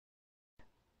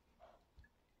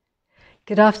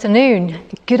Good afternoon.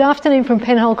 Good afternoon from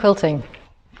Pinhole Quilting.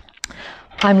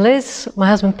 I'm Liz, my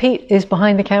husband Pete is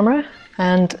behind the camera,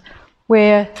 and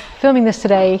we're filming this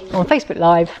today on Facebook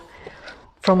Live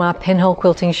from our Pinhole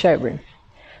Quilting showroom.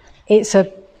 It's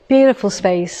a beautiful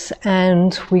space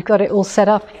and we've got it all set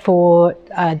up for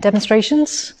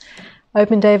demonstrations,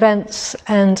 open day events,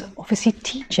 and obviously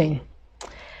teaching.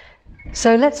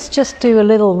 So let's just do a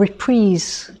little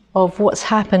reprise of what's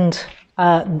happened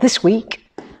this week.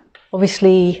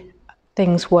 Obviously,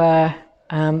 things were,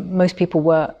 most people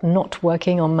were not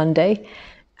working on Monday,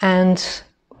 and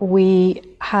we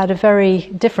had a very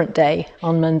different day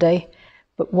on Monday,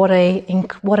 but what an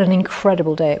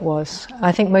incredible day it was.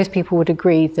 I think most people would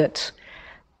agree that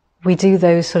we do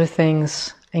those sort of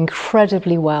things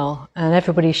incredibly well, and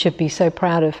everybody should be so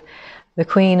proud of the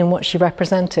Queen and what she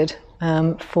represented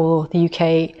for the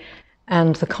UK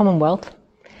and the Commonwealth,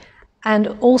 and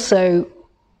also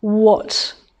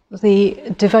what the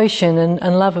devotion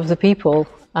and love of the people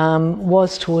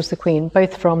was towards the Queen,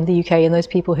 both from the UK and those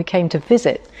people who came to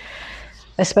visit,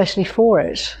 especially for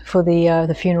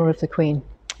the funeral of the Queen.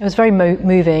 It was very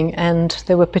moving, and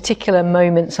there were particular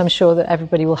moments I'm sure that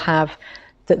everybody will have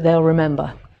that they'll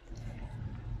remember.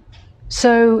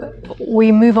 So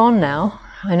we move on now.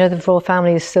 I know the royal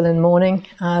family is still in mourning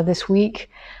this week,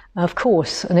 of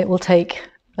course, and it will take,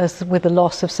 as with the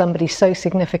loss of somebody so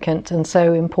significant and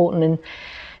so important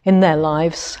in their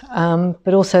lives,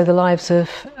 but also the lives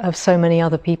of so many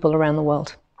other people around the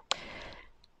world.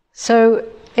 So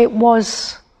it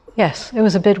was, yes, it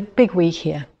was a big week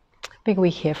here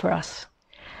for us.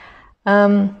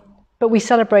 But we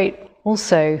celebrate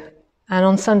also, and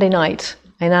on Sunday night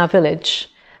in our village,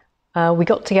 we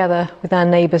got together with our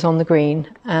neighbours on the green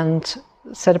and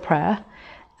said a prayer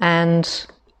and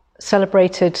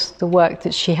celebrated the work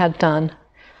that she had done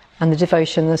and the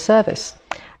devotion and the service.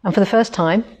 And for the first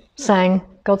time, sang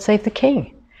God Save the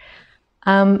King.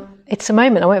 It's a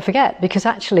moment I won't forget, because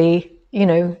actually, you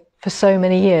know, for so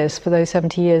many years, for those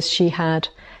 70 years, she had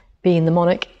been the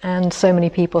monarch, and so many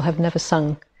people have never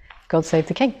sung God Save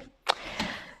the King.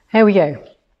 Here we go.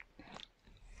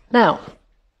 Now,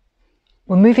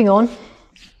 we're moving on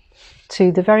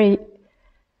to the very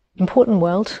important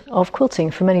world of quilting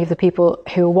for many of the people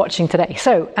who are watching today.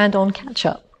 So, and on catch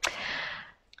up.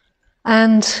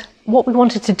 And what we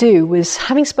wanted to do was,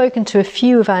 having spoken to a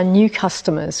few of our new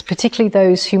customers, particularly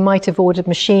those who might have ordered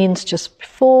machines just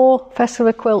before Festival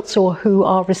of Quilts or who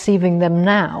are receiving them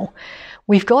now,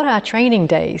 we've got our training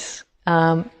days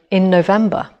in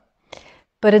November.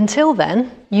 But until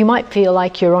then, you might feel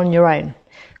like you're on your own.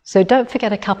 So don't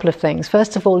forget a couple of things.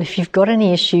 First of all, if you've got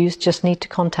any issues, just need to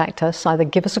contact us. Either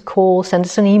give us a call, send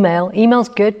us an email. Email's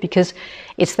good because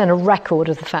it's then a record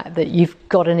of the fact that you've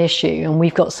got an issue and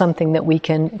we've got something that we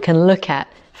can look at.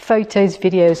 Photos,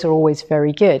 videos are always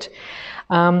very good.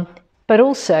 But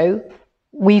also,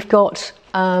 we've got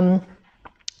Longarm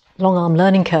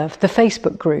Learning Curve, the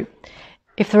Facebook group.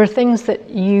 If there are things that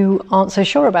you aren't so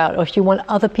sure about, or if you want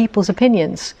other people's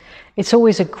opinions, it's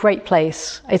always a great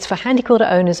place. It's for handi quilter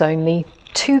owners only.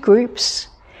 2 groups.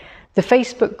 The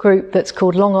Facebook group that's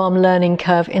called Longarm Learning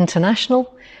Curve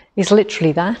International is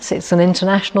literally that. It's an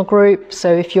international group.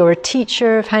 So if you're a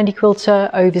teacher of handi quilter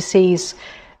overseas,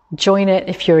 join it.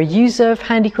 If you're a user of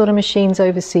handi quilter machines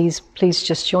overseas, please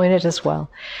just join it as well.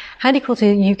 Handi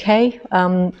Quilter UK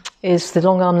is the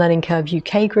Longarm Learning Curve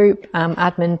UK group,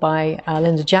 admin by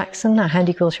Linda Jackson, a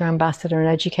handi quilter ambassador and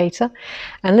educator.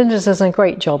 And Linda does a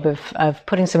great job of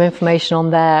putting some information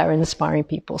on there and inspiring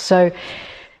people. So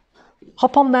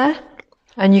hop on there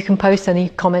and you can post any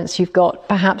comments you've got.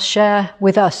 Perhaps share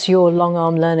with us your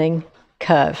Longarm Learning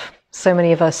Curve. So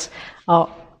many of us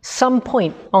are some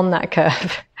point on that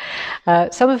curve.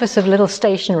 Some of us are a little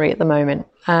stationary at the moment.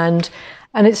 And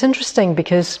it's interesting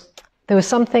because there was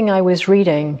something I was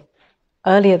reading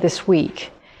earlier this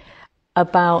week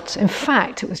about, in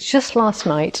fact, it was just last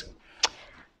night,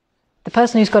 the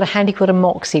person who's got a handi quilter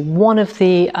Moxie, one of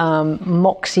the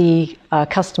Moxie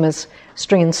customers,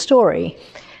 String and Story,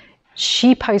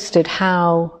 she posted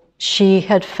how she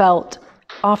had felt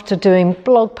after doing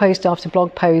blog post after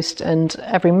blog post, and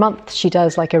every month she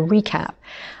does like a recap,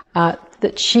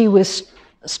 that she was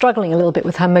struggling a little bit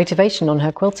with her motivation on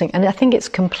her quilting. And I think it's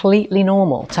completely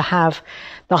normal to have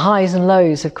the highs and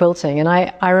lows of quilting. And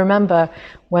I remember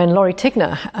when Laurie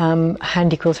Tigner,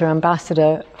 handi quilter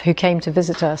ambassador, who came to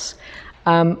visit us,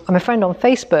 I'm a friend on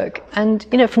Facebook, and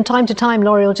you know, from time to time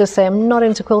Laurie will just say, I'm not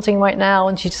into quilting right now,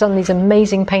 and she's done these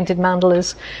amazing painted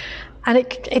mandalas. And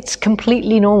it's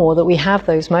completely normal that we have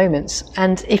those moments.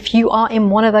 And if you are in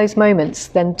one of those moments,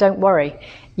 then don't worry,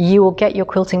 you will get your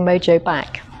quilting mojo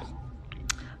back.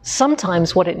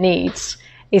 Sometimes what it needs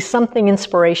is something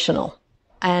inspirational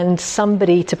and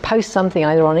somebody to post something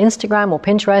either on Instagram or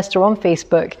Pinterest or on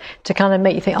Facebook to kind of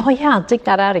make you think, oh yeah, I'll dig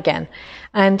that out again.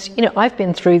 And, you know, I've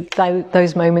been through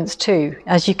those moments too,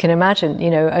 as you can imagine, you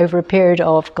know, over a period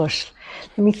of, gosh,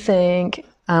 let me think,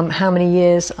 how many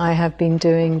years I have been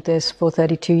doing this for,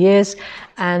 32 years.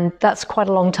 And that's quite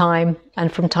a long time. And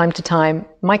from time to time,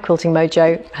 my quilting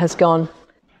mojo has gone,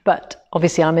 but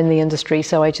obviously I'm in the industry,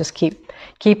 so I just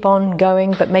keep on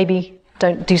going, but maybe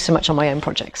don't do so much on my own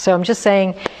projects. So I'm just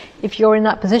saying, if you're in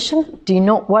that position, do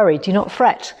not worry, do not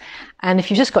fret. And if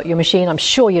you've just got your machine, I'm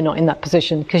sure you're not in that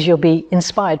position because you'll be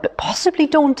inspired, but possibly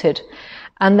daunted.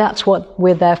 And that's what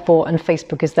we're there for and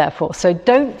Facebook is there for. So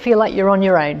don't feel like you're on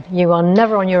your own. You are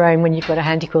never on your own when you've got a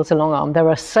handy quilter long arm. There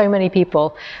are so many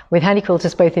people with handy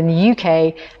quilters both in the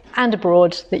UK and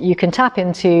abroad that you can tap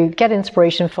into, get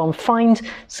inspiration from, find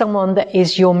someone that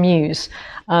is your muse.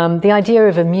 The idea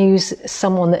of a muse is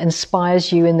someone that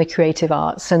inspires you in the creative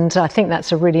arts, and I think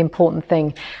that's a really important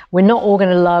thing. We're not all going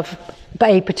to love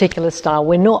a particular style.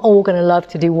 We're not all going to love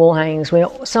to do wall hangings.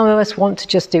 Some of us want to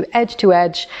just do edge to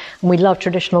edge, and we love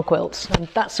traditional quilts, and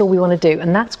that's all we want to do,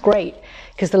 and that's great.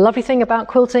 Because the lovely thing about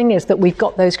quilting is that we've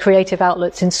got those creative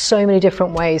outlets in so many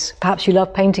different ways. Perhaps you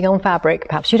love painting on fabric,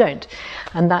 perhaps you don't.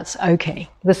 And that's okay.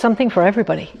 There's something for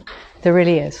everybody. There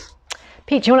really is.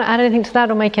 Pete, do you want to add anything to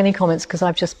that or make any comments? Because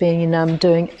I've just been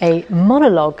doing a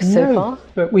monologue so far.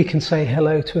 But we can say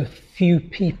hello to a few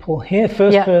people here.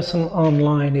 First person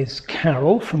online is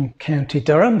Carol from County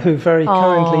Durham, who very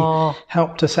kindly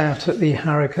helped us out at the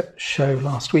Harrogate show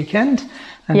last weekend.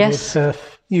 And with her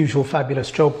usual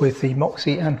fabulous job with the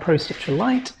Moxie and Pro Stitcher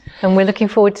Light. And we're looking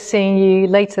forward to seeing you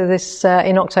later this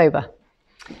in October.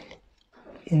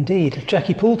 Indeed.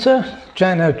 Jackie Poulter.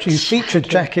 Jan, you featured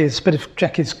Jackie's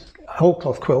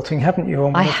Wholecloth quilting, haven't you,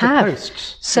 on one of the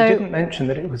posts? So you didn't mention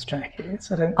that it was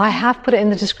Jackie's. I have put it in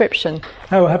the description.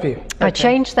 Oh, have you? Okay. I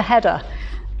changed the header,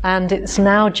 and it's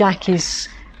now Jackie's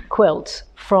quilt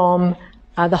from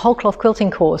the Wholecloth quilting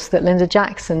course that Linda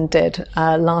Jackson did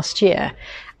last year.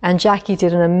 And Jackie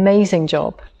did an amazing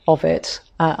job of it,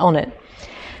 on it,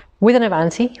 with an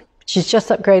Avanti. She's just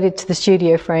upgraded to the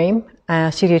Studio frame,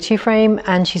 Studio 2 frame,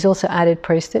 and she's also added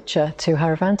Pro Stitcher to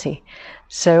her Avanti.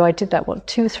 So I did that,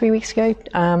 2 or 3 weeks ago?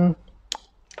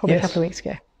 Probably a couple of weeks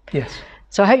ago. Yes.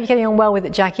 So I hope you're getting on well with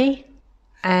it, Jackie.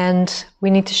 And we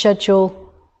need to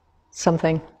schedule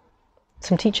something,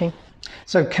 some teaching.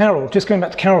 So Carol, just going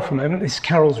back to Carol for a moment, this is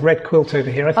Carol's red quilt over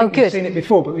here. I think you've seen it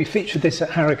before, but we featured this at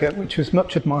Harrogate, which was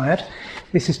much admired.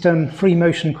 This is done free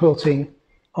motion quilting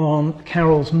on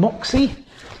Carol's Moxie,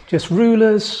 just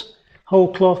rulers,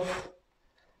 whole cloth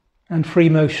and free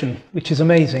motion, which is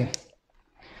amazing.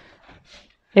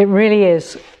 It really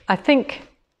is. I think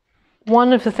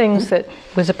one of the things that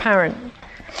was apparent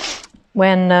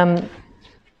when,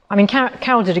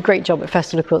 Carol did a great job at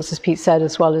Festival of Quilts, as Pete said,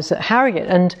 as well as at Harrogate,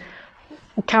 and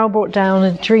Carol brought down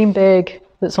a Dream Big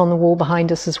that's on the wall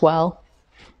behind us as well.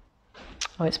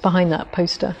 Oh, it's behind that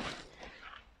poster.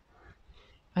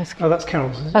 That's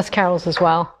Carol's, isn't it? That's Carol's as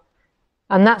well.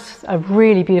 And that's a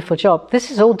really beautiful job. This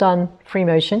is all done free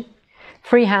motion,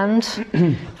 freehand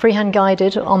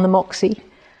guided on the Moxie.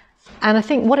 And I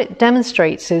think what it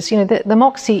demonstrates is, the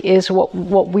Moxie is what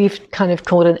we've kind of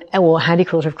called or handy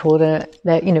quilter have called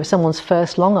someone's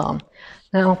first long arm.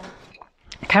 Now,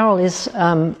 Carol is,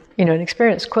 an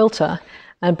experienced quilter,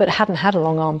 but hadn't had a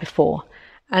long arm before.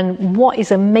 And what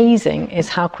is amazing is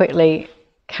how quickly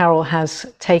Carol has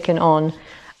taken on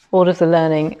all of the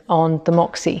learning on the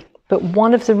Moxie. But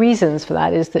one of the reasons for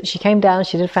that is that she came down,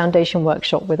 she did a foundation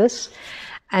workshop with us,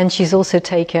 and she's also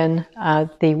taken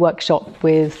the workshop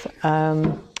with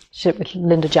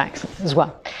Linda Jackson as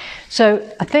well. So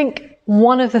I think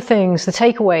one of the things, the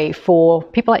takeaway for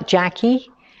people like Jackie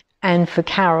and for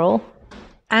Carol,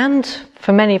 and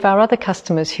for many of our other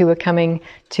customers who are coming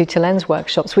to Len's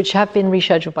workshops, which have been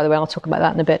rescheduled, by the way, I'll talk about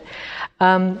that in a bit,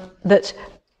 that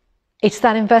it's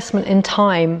that investment in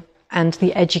time and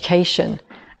the education,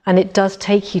 and it does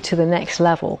take you to the next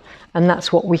level, and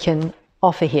that's what we can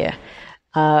offer here.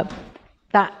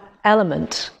 That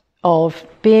element of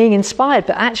being inspired,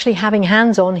 but actually having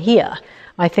hands-on here,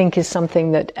 I think is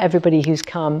something that everybody who's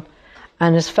come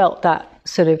and has felt that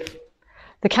sort of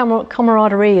the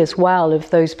camaraderie as well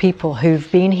of those people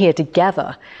who've been here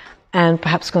together and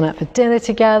perhaps gone out for dinner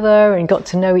together and got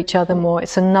to know each other more.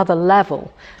 It's another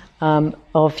level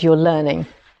of your learning.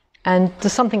 And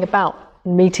there's something about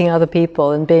meeting other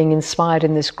people and being inspired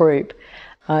in this group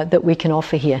that we can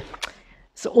offer here.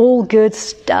 It's all good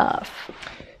stuff.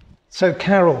 So,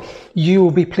 Carol, you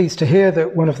will be pleased to hear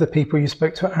that one of the people you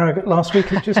spoke to at Harrogate last week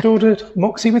has just ordered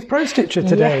Moxie with Pro Stitcher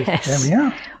today. Yes. There we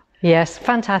are. Yes,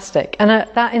 fantastic. And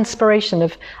that inspiration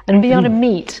of, and be able to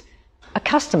meet a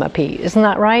customer, Pete, isn't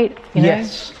that right? You know?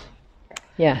 Yes.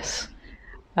 Yes.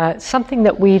 Something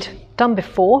that we'd done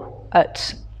before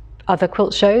at other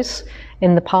quilt shows.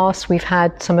 In the past, we've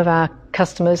had some of our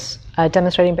customers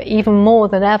demonstrating, but even more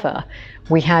than ever,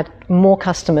 we had more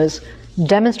customers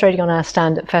demonstrating on our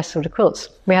stand at Festival of Quilts.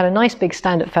 We had a nice big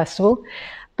stand at Festival,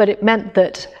 but it meant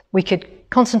that we could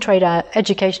concentrate our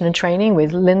education and training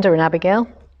with Linda and Abigail,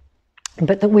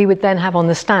 but that we would then have on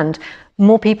the stand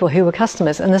more people who were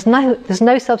customers. And there's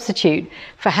no substitute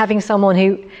for having someone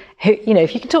who, you know,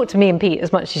 if you can talk to me and Pete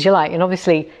as much as you like, and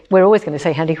obviously we're always going to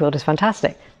say Handy Quilt is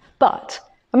fantastic, but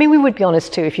I mean, we would be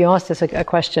honest too. If you asked us a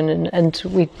question and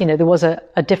we, you know, there was a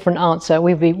different answer,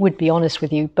 we would be honest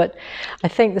with you. But I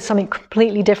think there's something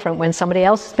completely different when somebody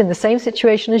else has been in the same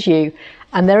situation as you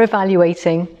and they're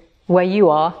evaluating where you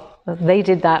are. They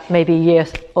did that maybe a year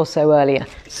or so earlier.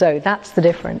 So that's the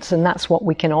difference, and that's what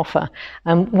we can offer.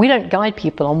 We don't guide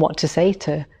people on what to say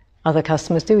to other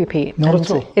customers, do we, Pete? Not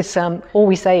at all. It's all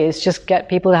we say is just get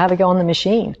people to have a go on the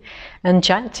machine and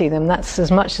chat to them. That's as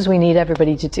much as we need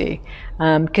everybody to do,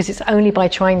 because it's only by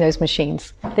trying those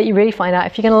machines that you really find out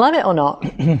if you're going to love it or not.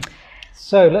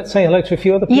 So let's say hello to a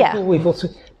few other people. Yeah. We've also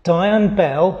Diane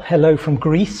Bell, hello from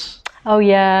Greece. Oh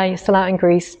yeah, you're still out in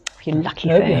Greece. You lucky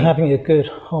I hope thing. you're having a good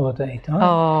holiday, Diane.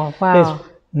 Oh wow. There's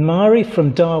Mari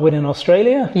from Darwin in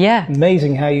Australia. Yeah.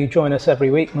 Amazing how you join us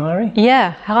every week, Mari.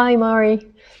 Yeah. Hi, Mari.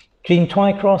 Jean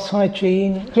Twycross, hi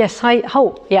Jean. Yes, hi.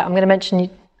 Oh, yeah, I'm going to mention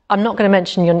you. I'm not going to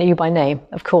mention you by name,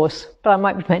 of course, but I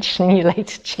might be mentioning you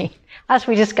later, Jean. As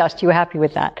we discussed, you were happy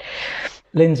with that.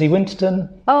 Lindsay Winterton.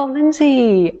 Oh,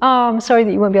 Lindsay. Oh, I'm sorry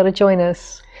that you won't be able to join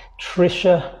us.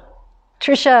 Trisha,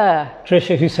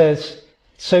 who says,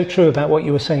 so true about what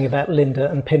you were saying about Linda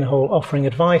and Pinhole offering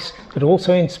advice, but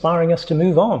also inspiring us to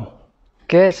move on.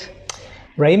 Good.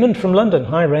 Raymond from London.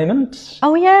 Hi, Raymond.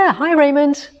 Oh, yeah. Hi,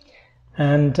 Raymond.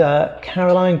 And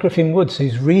Caroline Griffin-Woods,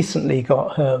 who's recently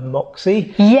got her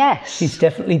Moxie. Yes. She's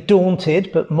definitely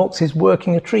daunted, but Moxie's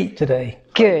working a treat today.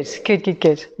 Good.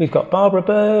 We've got Barbara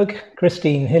Berg,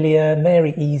 Christine Hillier,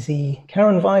 Mary Easy,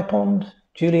 Karen Vipond,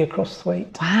 Julia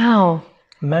Crossthwaite. Wow.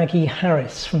 Maggie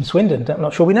Harris from Swindon. I'm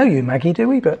not sure we know you, Maggie, do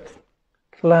we? But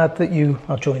glad that you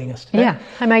are joining us today. Yeah.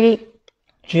 Hi, Maggie.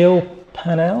 Jill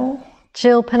Pannell,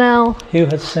 who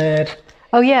has said,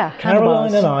 oh, yeah.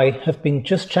 Caroline and I have been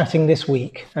just chatting this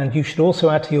week, and you should also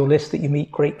add to your list that you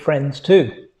meet great friends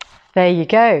too. There you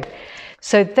go.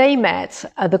 So they met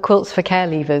at the Quilts for Care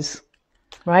Leavers,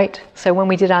 right? So when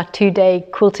we did our 2-day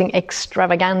quilting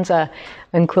extravaganza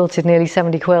and quilted nearly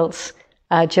 70 quilts,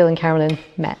 Jill and Carolyn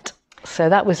met. So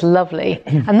that was lovely.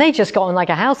 And they just got on like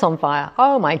a house on fire.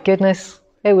 Oh my goodness.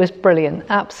 It was brilliant.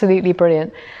 Absolutely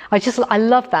brilliant. I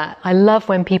love that. I love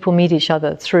when people meet each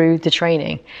other through the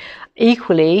training.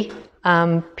 Equally,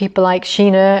 people like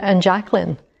Sheena and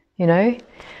Jacqueline, you know,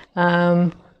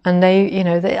 and they, you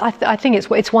know, I think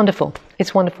it's wonderful.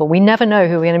 It's wonderful. We never know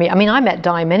who we're going to meet. I mean, I met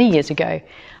Di many years ago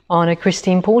on a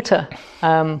Christine Porter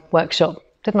workshop,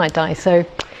 didn't I, Di? So,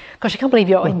 gosh, I can't believe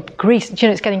you're in Greece. Do you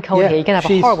know, it's getting cold here. You're going to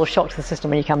have a horrible shock to the system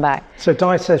when you come back. So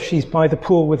Di says she's by the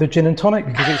pool with a gin and tonic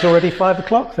because it's already 5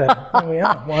 o'clock there. There we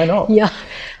are. Why not? Yeah.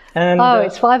 And,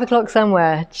 it's 5 o'clock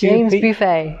somewhere. James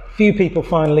Buffet. Few people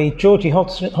finally. Georgie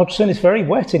Hodgson is very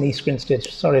wet in East Grinstead.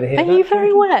 Sorry to hear that. Are you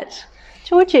very wet?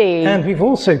 Georgie. And we've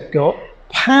also got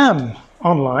Pam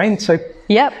online. So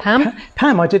yeah, Pam.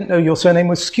 Pam, I didn't know your surname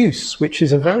was Skuse, which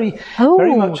is a very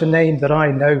much a name that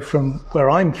I know from where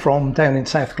I'm from, down in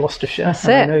South Gloucestershire. That's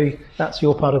and it. I know that's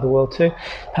your part of the world too.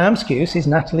 Pam Skuse is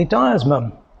Natalie Dyer's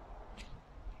mum.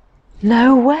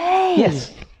 No way.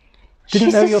 Yes.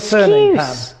 Didn't know your surname,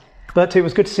 Pam. But it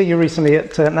was good to see you recently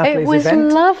at Natalie's event. It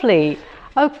was lovely.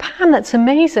 Oh, Pam, that's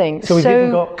amazing. So we've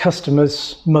even got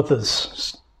customers'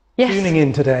 mothers tuning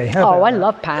in today. I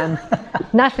love Pam.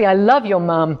 Natalie, I love your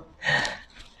mum.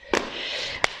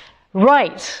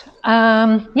 Right.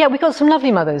 Yeah, we've got some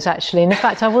lovely mothers, actually. And in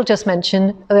fact, I will just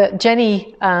mention that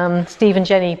Jenny, Steve and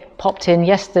Jenny popped in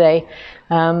yesterday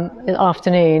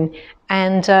afternoon.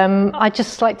 And I'd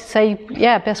just like to say,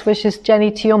 best wishes, Jenny,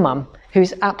 to your mum,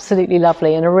 who's absolutely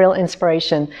lovely and a real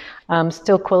inspiration,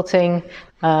 still quilting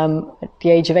at the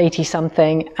age of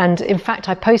 80-something. And in fact,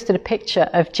 I posted a picture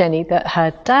of Jenny that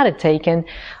her dad had taken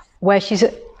where she's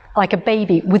like a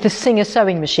baby with a Singer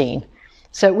sewing machine.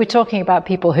 So we're talking about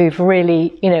people who've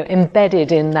really, you know,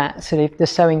 embedded in that sort of the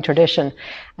sewing tradition.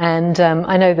 And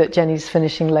I know that Jenny's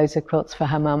finishing loads of quilts for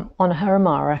her mum on her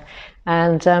Amara.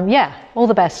 And all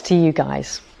the best to you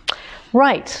guys.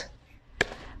 Right.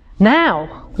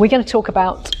 Now we're going to talk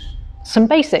about some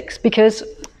basics because,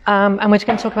 and we're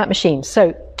going to talk about machines.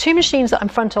 So 2 machines that I'm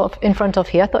in front of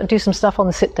here. I thought I'd do some stuff on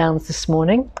the sit downs this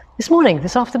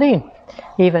afternoon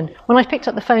even. When I picked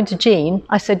up the phone to Jean,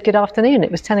 I said good afternoon. It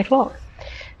was 10 o'clock.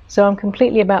 So I'm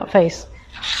completely about face.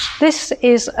 This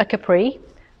is a Capri.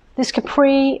 This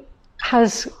Capri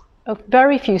has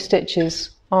very few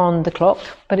stitches on the clock,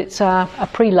 but it's a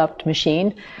pre-loved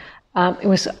machine. It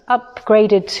was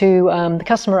upgraded to, the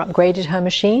customer upgraded her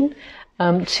machine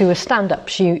to a stand-up.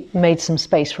 She made some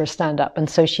space for a stand-up, and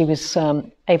so she was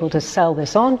able to sell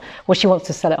this on. Well, she wants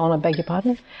to sell it on, I beg your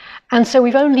pardon. And so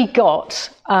we've only got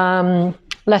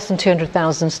less than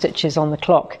 200,000 stitches on the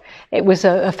clock. It was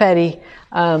a fairly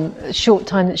short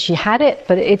time that she had it,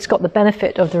 but it's got the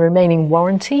benefit of the remaining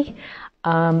warranty.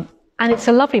 And it's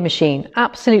a lovely machine,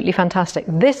 absolutely fantastic.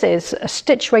 This is a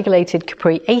stitch-regulated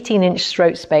Capri 18-inch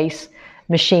throat space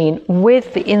machine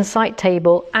with the inside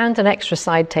table and an extra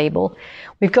side table.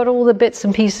 We've got all the bits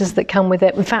and pieces that come with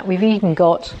it. In fact, we've even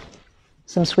got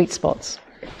some sweet spots.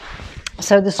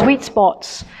 So the sweet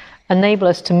spots enable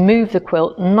us to move the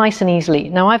quilt nice and easily.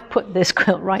 Now I've put this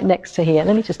quilt right next to here.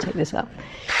 Let me just take this up.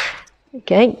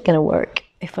 Okay, ain't gonna work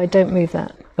if I don't move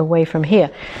that away from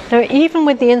here. Now even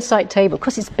with the inside table,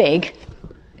 because it's big,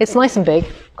 it's nice and big.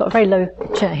 Got a very low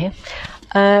chair here.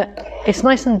 It's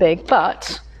nice and big,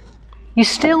 but you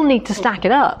still need to stack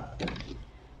it up.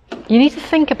 You need to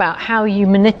think about how you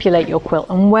manipulate your quilt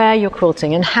and where you're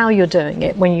quilting and how you're doing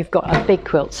it when you've got a big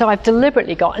quilt. So I've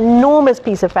deliberately got an enormous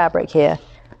piece of fabric here.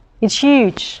 It's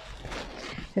huge.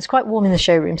 It's quite warm in the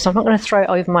showroom, so I'm not going to throw it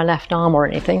over my left arm or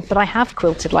anything, but I have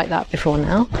quilted like that before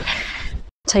now.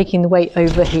 Taking the weight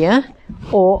over here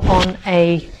or on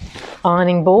a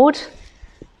ironing board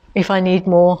if I need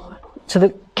more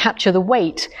to capture the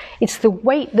weight. It's the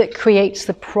weight that creates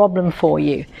the problem for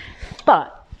you.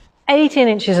 But 18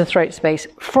 inches of throat space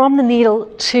from the needle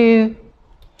to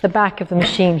the back of the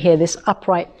machine here, this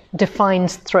upright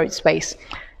defines throat space.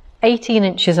 18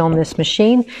 inches on this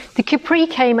machine. The Capri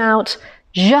came out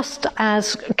just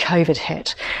as COVID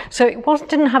hit. So it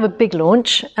didn't have a big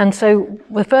launch. And so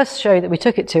the first show that we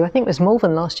took it to, I think it was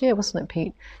Malvern last year, wasn't it,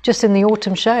 Pete? Just in the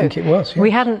autumn show. I think it was, yeah.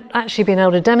 We hadn't actually been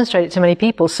able to demonstrate it to many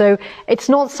people. So it's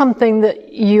not something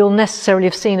that you'll necessarily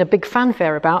have seen a big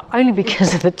fanfare about, only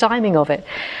because of the timing of it.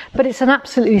 But it's an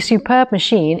absolutely superb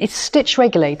machine. It's stitch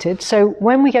regulated. So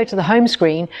when we go to the home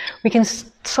screen, we can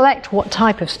select what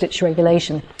type of stitch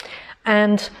regulation.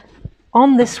 And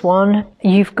on this one,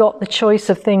 you've got the choice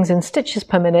of things in stitches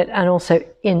per minute and also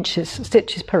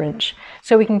stitches per inch.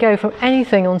 So we can go from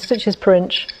anything on stitches per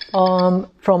inch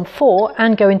from 4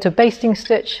 and go into basting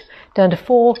stitch down to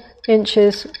 4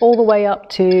 inches all the way up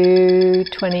to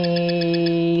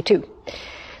 22.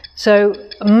 So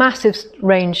a massive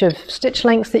range of stitch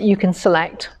lengths that you can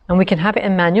select, and we can have it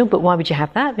in manual, but why would you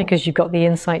have that? Because you've got the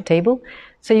inside table.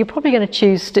 So you're probably going to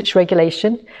choose stitch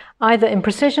regulation, either in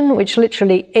precision, which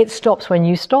literally it stops when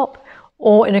you stop,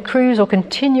 or in a cruise or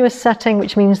continuous setting,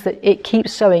 which means that it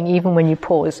keeps sewing even when you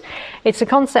pause. It's a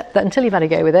concept that until you've had a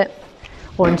go with it,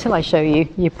 or until I show you,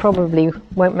 you probably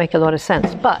won't make a lot of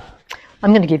sense. But I'm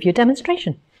going to give you a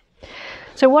demonstration.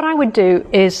 So what I would do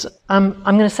is, I'm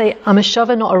going to say I'm a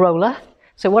shover, not a roller.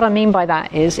 So what I mean by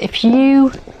that is if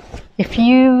you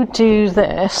do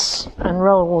this and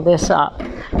roll all this up,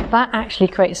 that actually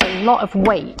creates a lot of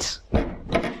weight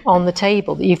on the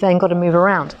table that you've then got to move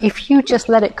around. If you just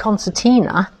let it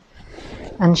concertina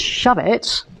and shove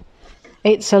it,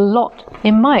 it's a lot,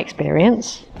 in my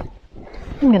experience,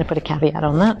 I'm going to put a caveat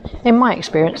on that, in my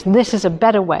experience, this is a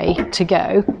better way to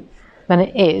go than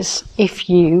it is if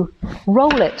you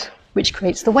roll it, which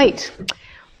creates the weight.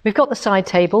 We've got the side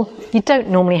table. You don't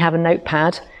normally have a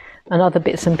notepad and other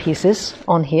bits and pieces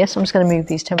on here, so I'm just going to move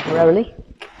these temporarily.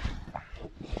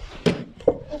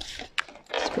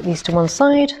 Let's put these to one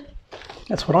side.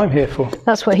 That's what I'm here for.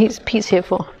 That's what Pete's here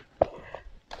for.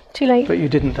 Too late. But you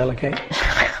didn't delegate.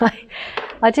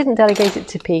 I didn't delegate it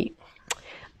to Pete.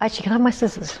 Actually, can I have my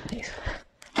scissors, please?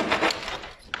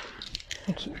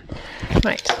 Thank you.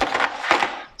 Right.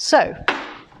 So,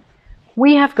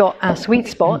 we have got our sweet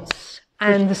spots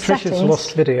and the settings. Trisha's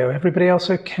lost video. Everybody else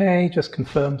okay? Just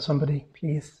confirm, somebody,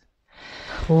 please.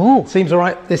 Ooh. Seems all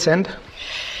right this end.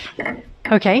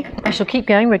 Okay, I shall keep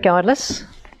going regardless.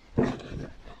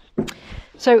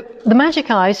 So, the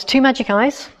magic eyes, 2 magic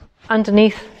eyes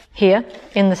underneath here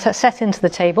in the set into the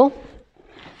table.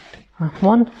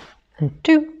 1 and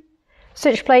 2.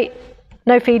 Stitch plate,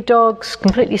 no feed dogs,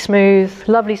 completely smooth,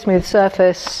 lovely smooth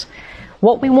surface.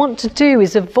 What we want to do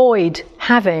is avoid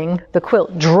having the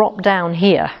quilt drop down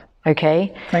here,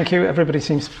 okay? Thank you, everybody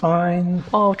seems fine.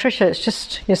 Oh, Tricia, it's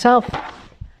just yourself.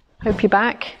 Hope you're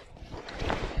back.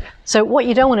 So what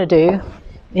you don't want to do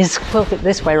is quilt it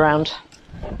this way around.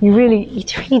 You really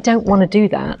don't want to do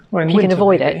that. Well, if you can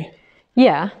avoid it.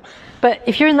 Yeah. But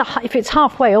if it's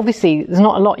halfway, obviously there's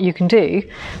not a lot you can do.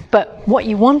 But what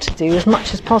you want to do as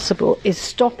much as possible is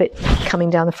stop it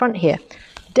coming down the front here.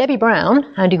 Debbie Brown,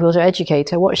 Handy Quilter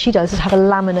Educator, what she does is have a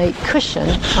laminate cushion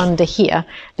under here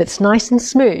that's nice and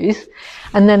smooth,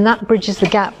 and then that bridges the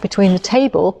gap between the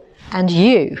table and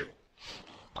you.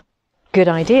 Good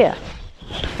idea.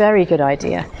 Very good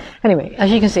idea. Anyway,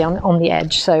 as you can see, I'm on the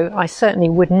edge, so I certainly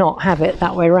would not have it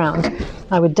that way around.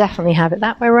 I would definitely have it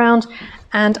that way around,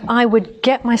 and I would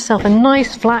get myself a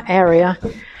nice flat area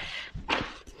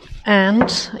and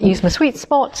use my sweet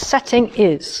spot. Setting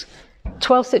is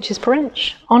 12 stitches per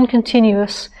inch on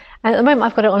continuous, and at the moment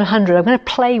I've got it on 100. I'm going to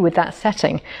play with that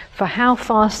setting for how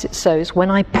fast it sews when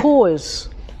I pause.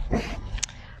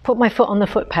 Put my foot on the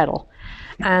foot pedal,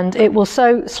 and it will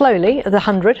sew slowly at the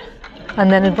 100,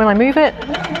 and then when I move it,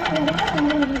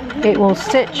 it will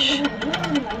stitch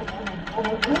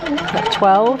at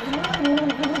 12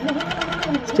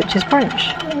 stitches per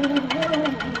inch.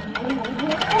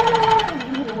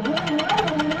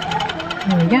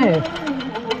 There we go.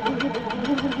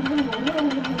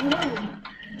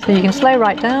 So you can slow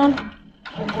right down.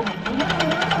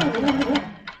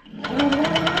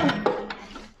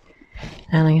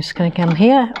 And I'm just going to come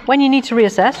here. When you need to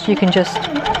reassess, you can just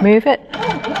move it.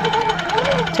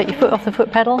 Take your foot off the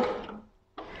foot pedal.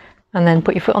 And then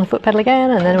put your foot on the foot pedal again,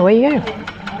 and then away you go.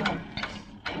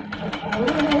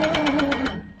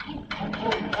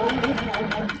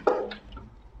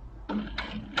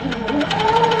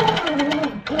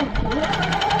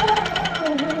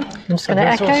 I'm just going to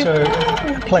echo. There's also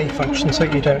a play function, so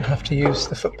you don't have to use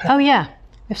the foot pedal. Oh yeah.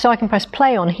 So I can press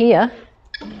play on here,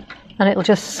 and it'll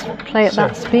just play at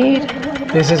that speed.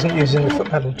 This isn't using the foot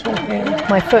pedal at all here.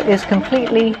 My foot is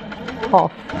completely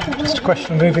off. Just a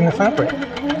question of moving the fabric.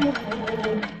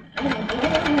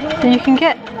 So you can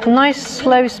get a nice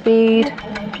slow speed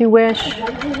if you wish.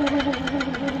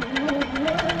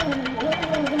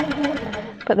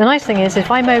 But the nice thing is,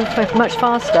 if I move much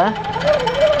faster,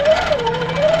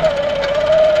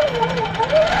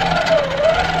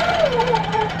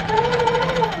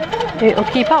 it'll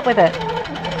keep up with it.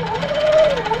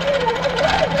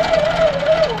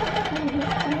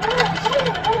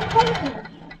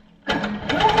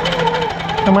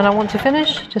 And when I want to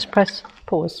finish, just press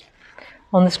pause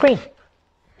on the screen.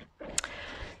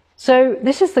 So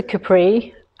this is the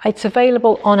Capri. It's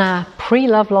available on our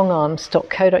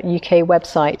prelovelongarms.co.uk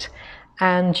website,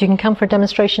 and you can come for a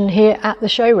demonstration here at the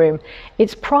showroom.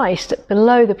 It's priced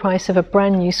below the price of a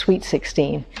brand new Sweet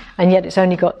 16, and yet it's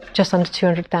only got just under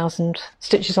 200,000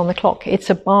 stitches on the clock. It's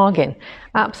a bargain,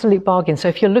 absolute bargain. So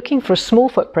if you're looking for a small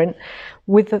footprint,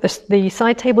 with the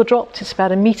side table dropped, it's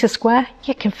about 1 metre square,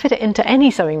 you can fit it into any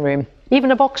sewing room,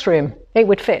 even a box room, it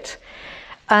would fit.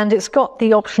 And it's got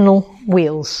the optional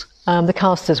wheels, the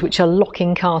casters, which are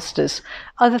locking casters.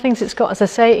 Other things it's got, as I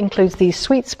say, includes these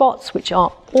sweet spots, which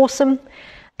are awesome.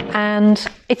 And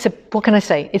what can I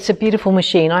say? It's a beautiful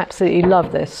machine. I absolutely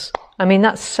love this. I mean,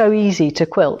 that's so easy to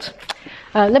quilt.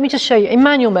 Let me just show you. In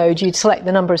manual mode, you'd select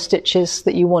the number of stitches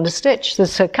that you want to stitch.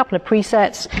 There's a couple of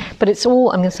presets, but I'm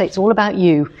going to say it's all about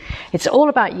you. It's all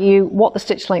about you, what the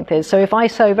stitch length is. So if I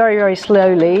sew very, very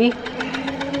slowly,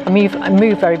 I move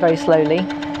very, very slowly,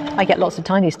 I get lots of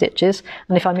tiny stitches.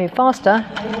 And if I move faster,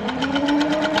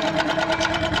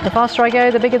 the faster I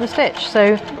go, the bigger the stitch.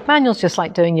 So manual's just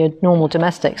like doing your normal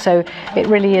domestic. So it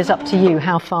really is up to you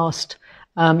how fast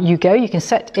you go. You can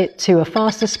set it to a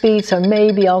faster speed. So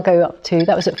maybe I'll go up to,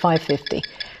 that was at 550.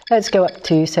 Let's go up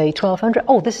to, say, 1200.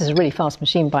 Oh, this is a really fast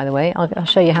machine, by the way. I'll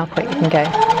show you how quick you can go.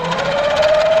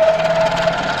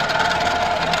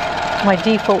 My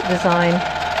default design.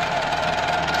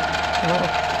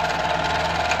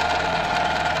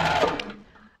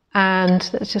 And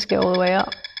let's just go all the way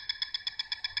up.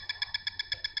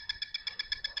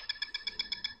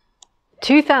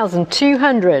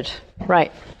 2,200.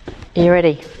 Right, are you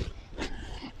ready?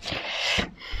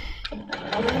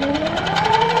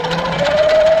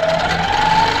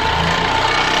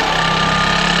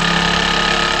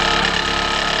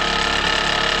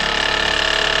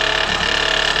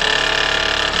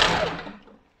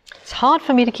 It's hard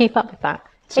for me to keep up with that.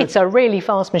 It's a really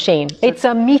fast machine. It's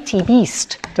a meaty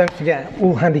beast. Don't forget,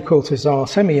 all handy quilters are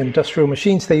semi-industrial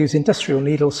machines. They use industrial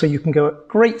needles, so you can go at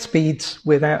great speeds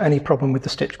without any problem with the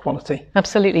stitch quality.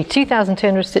 Absolutely.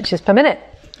 2,200 stitches per minute.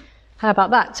 How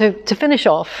about that? So to finish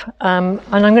off, and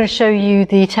I'm going to show you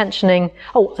the tensioning.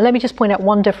 Oh, let me just point out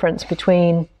one difference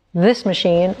between this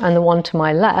machine and the one to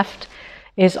my left.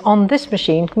 is on this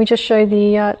machine. Can we just show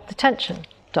the tension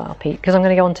dial, Pete? Because I'm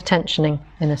going to go on to tensioning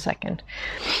in a second.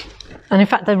 And in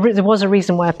fact, there was a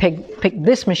reason why I picked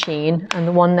this machine and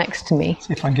the one next to me.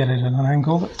 See if I can get it at an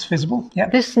angle that's visible. Yeah.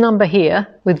 This number here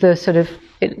with the sort of,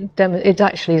 it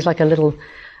actually is like a little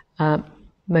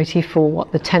motif for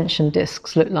what the tension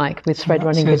discs look like with thread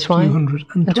running between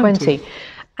 220.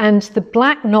 And the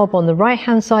black knob on the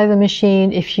right-hand side of the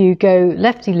machine, if you go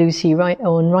lefty-loosey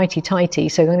or righty-tighty,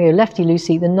 so I'm going to go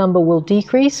lefty-loosey, the number will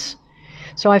decrease.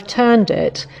 So I've turned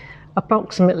it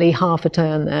approximately half a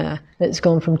turn there. It's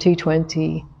gone from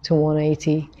 220 to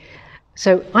 180.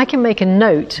 So I can make a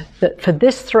note that for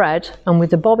this thread, and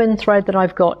with the bobbin thread that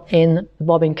I've got in the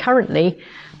bobbin currently,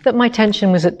 that my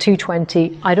tension was at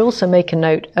 220. I'd also make a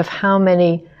note of how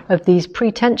many of these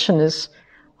pre-tensioners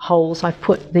holes I've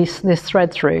put this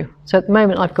thread through. So at the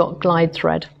moment I've got glide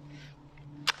thread.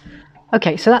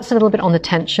 Okay, so that's a little bit on the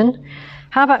tension.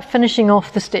 How about finishing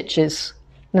off the stitches?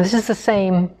 Now this is the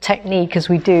same technique as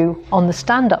we do on the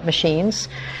stand-up machines.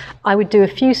 I would do a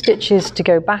few stitches to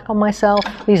go back on myself.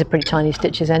 These are pretty tiny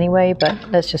stitches anyway, but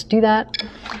let's just do that.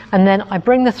 And then I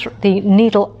bring the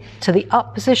needle to the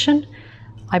up position.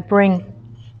 I bring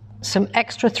some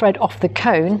extra thread off the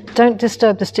cone. Don't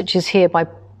disturb the stitches here by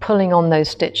pulling on those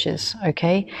stitches,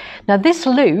 okay? Now this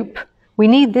loop, we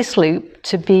need this loop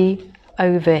to be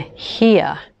over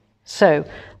here. So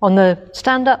on the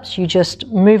stand-ups, you just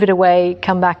move it away,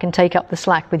 come back and take up the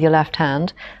slack with your left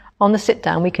hand. On the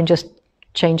sit-down, we can just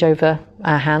change over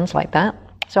our hands like that.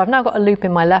 So I've now got a loop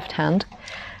in my left hand,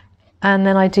 and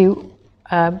then I do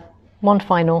one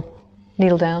final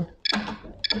needle down,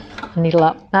 needle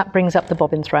up. That brings up the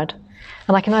bobbin thread.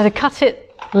 And I can either cut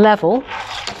it level,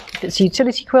 if it's a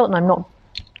utility quilt and I'm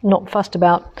not fussed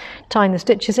about tying the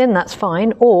stitches in, that's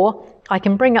fine, or I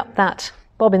can bring up that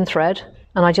bobbin thread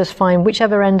and I just find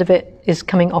whichever end of it is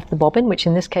coming off the bobbin, which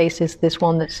in this case is this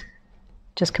one that's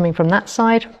just coming from that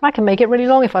side. I can make it really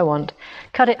long if I want.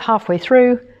 Cut it halfway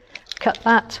through, cut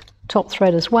that top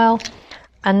thread as well,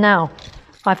 and now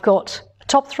I've got a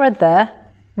top thread there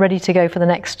ready to go for the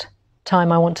next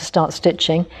time I want to start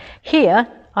stitching. Here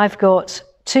I've got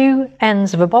two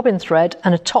ends of a bobbin thread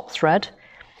and a top thread.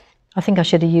 I think I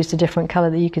should have used a different colour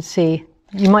that you could see.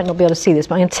 You might not be able to see this,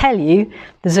 but I can tell you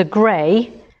there's a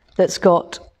grey that's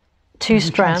got two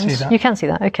strands. You can see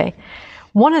that, okay.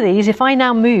 One of these, if I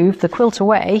now move the quilt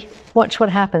away, watch what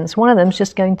happens. One of them's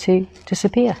just going to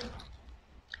disappear.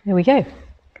 There we go.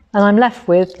 And I'm left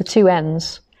with the two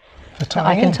ends that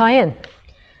I can tie in.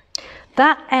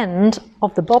 That end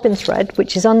of the bobbin thread,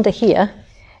 which is under here,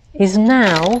 is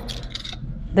now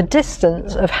the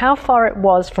distance of how far it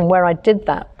was from where I did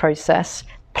that process,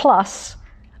 plus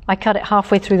I cut it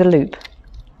halfway through the loop.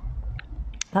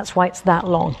 That's why it's that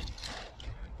long.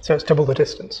 So it's double the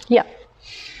distance? Yeah.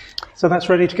 So that's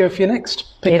ready to go for your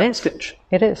next pick-up stitch?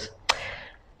 It is.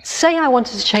 Say I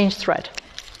wanted to change thread,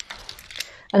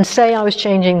 and say I was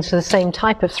changing to the same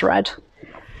type of thread.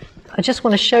 I just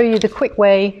want to show you the quick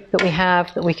way that we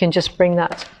have that we can just bring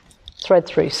that thread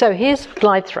through. So here's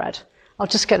glide thread. I'll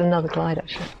just get another glide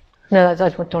actually. No, I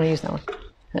don't want to use that one.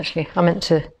 Actually,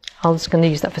 I was going to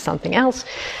use that for something else.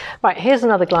 Right, here's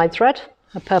another glide thread,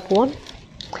 a purple one.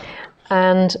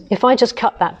 And if I just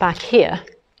cut that back here,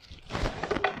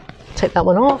 take that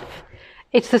one off,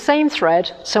 it's the same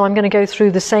thread, so I'm going to go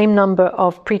through the same number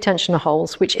of pre-tensioner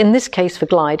holes, which in this case for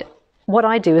glide, what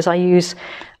I do is I use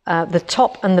the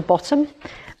top and the bottom,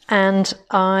 and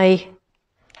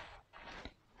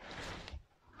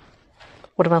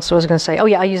what else was I going to say? Oh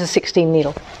yeah, I use a 16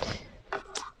 needle.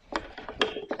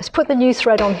 Let's put the new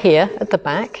thread on here at the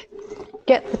back,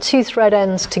 get the two thread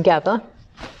ends together.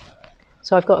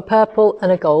 So I've got a purple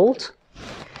and a gold.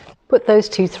 Put those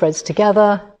two threads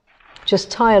together,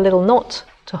 just tie a little knot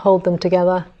to hold them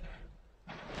together,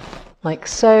 like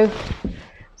so.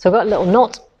 So I've got a little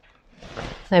knot.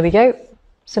 There we go,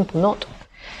 simple knot.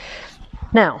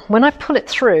 Now, when I pull it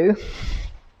through,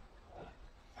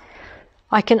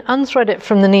 I can unthread it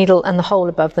from the needle and the hole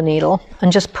above the needle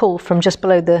and just pull from just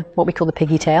below the what we call the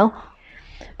piggy tail.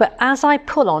 But as I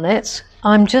pull on it,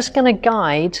 I'm just going to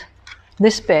guide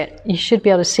this bit. You should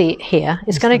be able to see it here.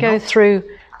 It's going to go through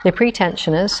the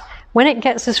pre-tensioners. When it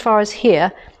gets as far as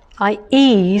here, I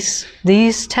ease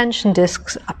these tension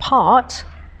discs apart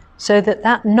so that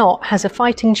that knot has a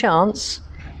fighting chance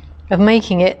of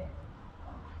making it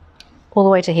all the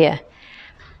way to here.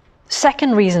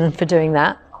 Second reason for doing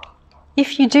that,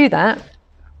 if you do that,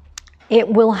 it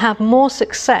will have more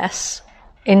success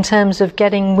in terms of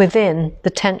getting within the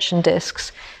tension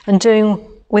discs and doing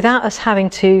without us having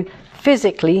to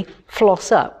physically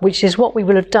floss up, which is what we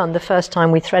would have done the first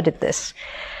time we threaded this.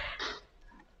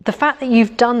 the fact that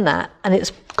you've done that and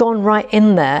it's gone right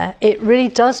in there, it really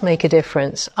does make a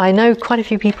difference. I know quite a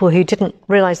few people who didn't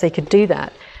realize they could do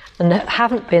that and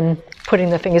haven't been putting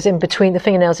their fingers in between the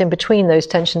fingernails in between those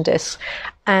tension discs,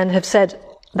 and have said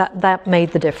that that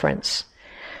made the difference.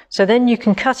 So then you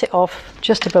can cut it off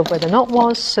just above where the knot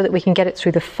was so that we can get it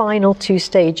through the final 2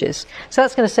 stages. So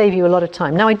that's going to save you a lot of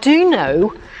time. Now, I do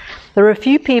know there are a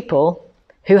few people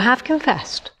who have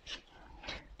confessed,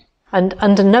 and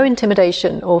under no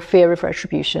intimidation or fear of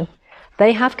retribution,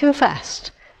 they have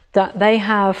confessed that they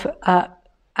have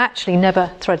actually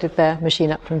never threaded their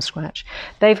machine up from scratch.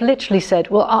 They've literally said,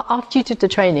 well, after you did the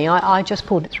training, I just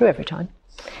pulled it through every time.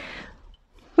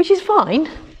 Which is fine,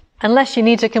 unless you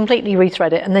need to completely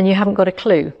rethread it and then you haven't got a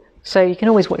clue. So you can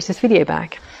always watch this video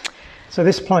back. So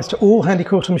this applies to all handy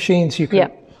quilter machines. You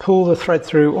can pull the thread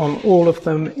through on all of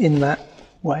them in that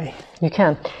way. You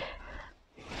can.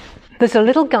 There's a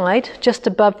little guide just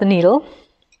above the needle.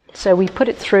 So we put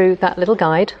it through that little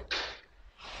guide,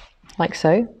 like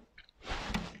so.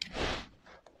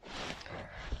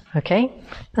 Okay,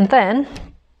 and then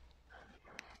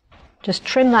just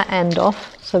trim that end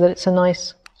off so that it's a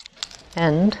nice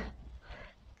end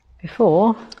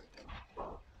before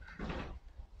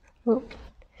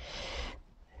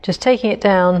just taking it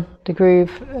down the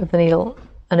groove of the needle,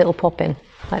 and it'll pop in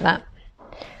like that.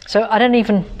 So I don't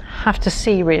even have to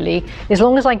see really. As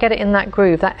long as I get it in that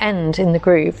groove, that end in the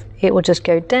groove, it will just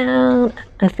go down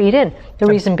and feed in. The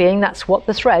reason being, that's what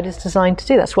the thread is designed to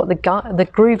do. That's what the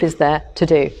groove is there to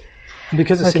do. And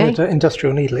because it's an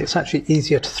industrial needle, it's actually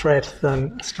easier to thread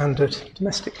than a standard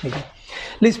domestic needle.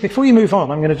 Liz, before you move on,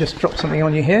 I'm going to just drop something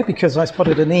on you here, because I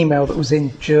spotted an email that was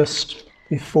in just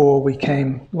before we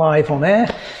came live on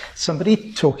air.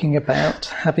 Somebody talking about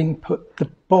having put the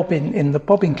bobbin in the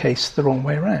bobbin case the wrong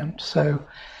way around. So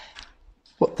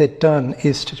what they'd done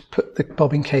is to put the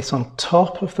bobbin case on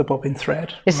top of the bobbin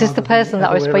thread. Is this the person that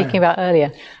I was speaking about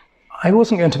earlier? I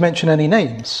wasn't going to mention any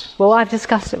names. Well, I've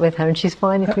discussed it with her and she's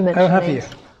fine if we mention names. Oh, have you?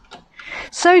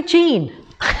 So, Jean.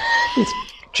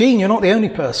 Jean, you're not the only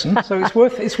person, so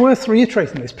it's worth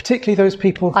reiterating this, particularly those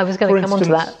people, I was going to come on to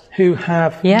that, who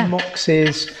have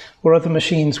Moxies or other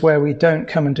machines where we don't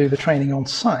come and do the training on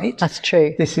site. That's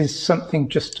true. This is something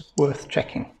just worth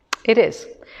checking. It is.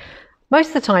 Most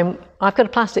of the time, I've got a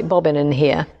plastic bobbin in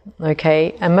here,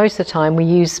 okay, and most of the time we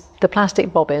use the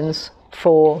plastic bobbins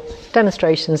for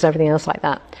demonstrations, everything else like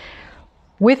that.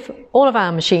 With all of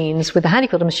our machines, with the handy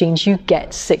quilter machines, you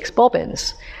get 6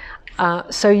 bobbins.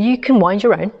 So you can wind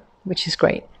your own, which is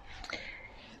great.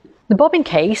 The bobbin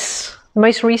case, the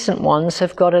most recent ones,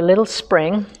 have got a little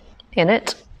spring in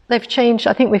it. They've changed.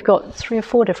 I think we've got 3 or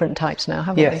 4 different types now,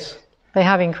 haven't we? Yes. They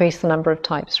have increased the number of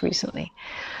types recently.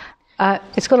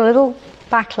 It's got a little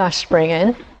backlash spring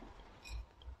in.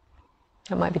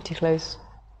 That might be too close.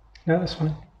 No, that's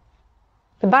fine.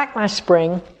 The backlash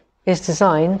spring is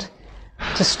designed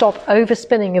to stop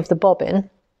overspinning of the bobbin.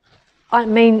 I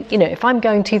mean, you know, if I'm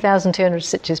going 2,200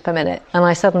 stitches per minute and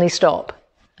I suddenly stop,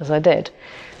 as I did,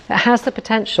 it has the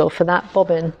potential for that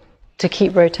bobbin to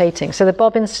keep rotating. So the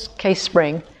bobbin case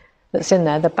spring that's in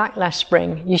there, the backlash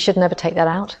spring, you should never take that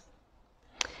out.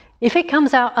 If it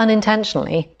comes out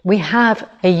unintentionally, we have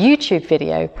a YouTube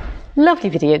video, lovely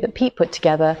video that Pete put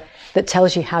together that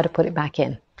tells you how to put it back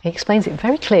in. He explains it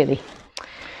very clearly.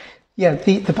 Yeah,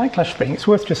 the backlash spring, it's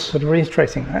worth just sort of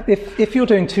reiterating that. If you're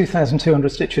doing 2,200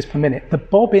 stitches per minute, the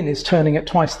bobbin is turning at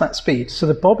twice that speed. So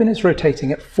the bobbin is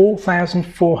rotating at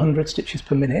 4,400 stitches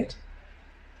per minute,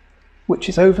 which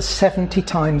is over 70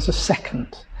 times a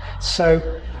second.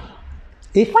 So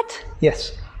if... What?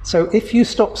 Yes. So if you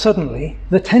stop suddenly,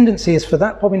 the tendency is for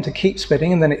that bobbin to keep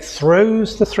spinning, and then it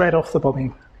throws the thread off the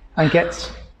bobbin and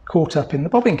gets caught up in the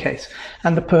bobbin case.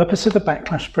 And the purpose of the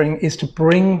backlash spring is to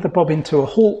bring the bobbin to a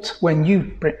halt when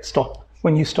you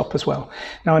stop as well.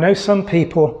 Now, I know some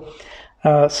people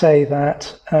say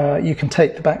that you can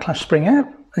take the backlash spring out,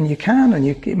 and you can, and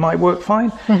it might work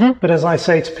fine. Mm-hmm. But as I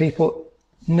say to people,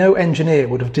 no engineer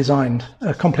would have designed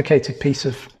a complicated piece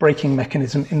of braking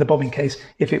mechanism in the bobbin case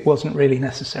if it wasn't really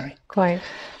necessary. Quite.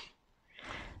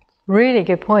 Really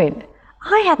good point.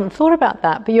 I hadn't thought about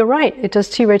that, but you're right. It does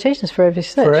 2 rotations for every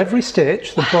stitch. For every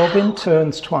stitch, the bobbin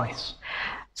turns twice.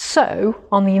 So,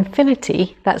 on the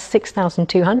Infinity, that's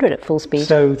 6,200 at full speed.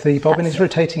 So the bobbin is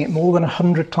rotating at more than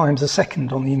 100 times a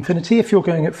second on the Infinity if you're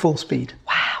going at full speed.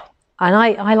 Wow. And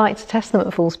I like to test them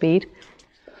at full speed.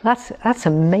 That's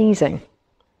amazing.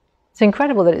 It's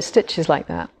incredible that it stitches like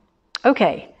that.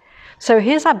 Okay, so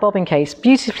here's that bobbin case,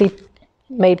 beautifully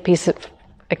made piece of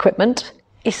equipment.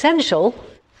 Essential.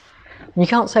 You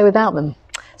can't say without them.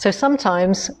 So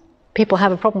sometimes people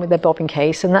have a problem with their bobbin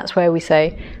case, and that's where we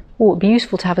say, oh, it'd be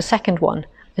useful to have a second one.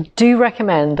 I do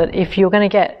recommend that if you're going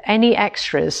to get any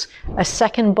extras, a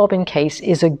second bobbin case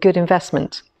is a good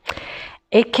investment.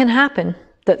 It can happen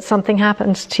that something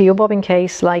happens to your bobbin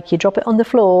case, like you drop it on the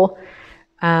floor.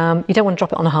 You don't want to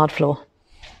drop it on a hard floor.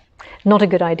 Not a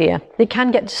good idea. It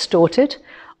can get distorted,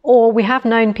 or we have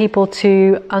known people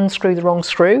to unscrew the wrong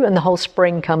screw and the whole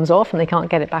spring comes off and they can't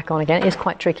get it back on again. It's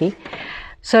quite tricky.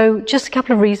 So just a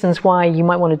couple of reasons why you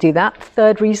might want to do that.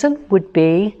 Third reason would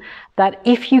be that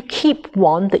if you keep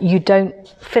one that you don't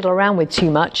fiddle around with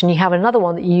too much and you have another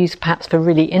one that you use perhaps for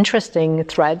really interesting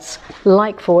threads,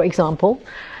 like for example,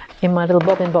 in my little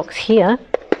bobbin box here,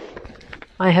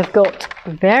 I have got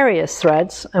various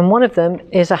threads, and one of them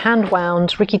is a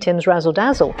hand-wound Ricky Tim's Razzle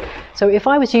Dazzle. So if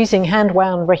I was using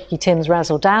hand-wound Ricky Tim's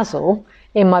Razzle Dazzle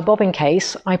in my bobbin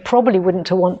case, I probably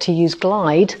wouldn't want to use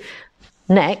glide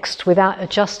next without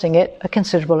adjusting it a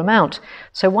considerable amount.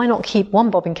 So why not keep one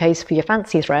bobbin case for your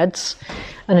fancy threads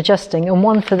and adjusting, and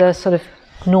one for the sort of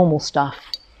normal stuff.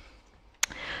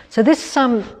 So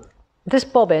this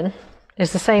bobbin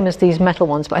is the same as these metal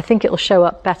ones, but I think it'll show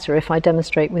up better if I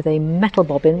demonstrate with a metal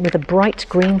bobbin with a bright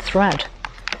green thread.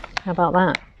 How about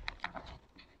that?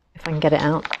 If I can get it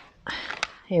out.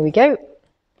 Here we go.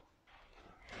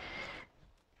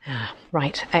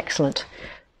 Right, excellent.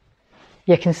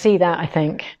 You can see that, I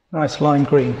think. Nice lime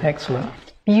green, excellent.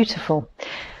 Beautiful.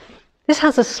 This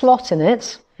has a slot in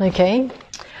it, okay?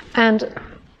 And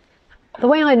the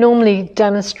way I normally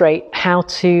demonstrate how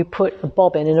to put a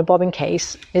bobbin in a bobbin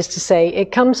case is to say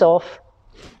it comes off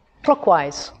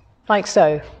clockwise, like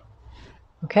so.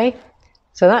 Okay?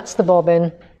 So that's the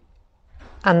bobbin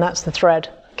and that's the thread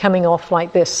coming off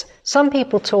like this. Some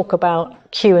people talk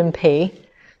about Q and P.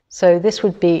 So this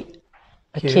would be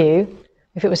a Q.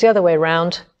 If it was the other way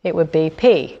around, it would be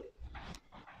P.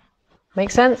 Make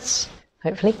sense?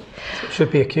 Hopefully.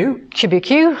 Should be a Q. Should be a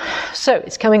Q. So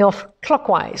it's coming off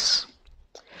clockwise.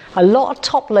 A lot of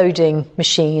top-loading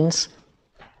machines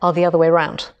are the other way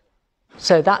around.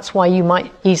 So that's why you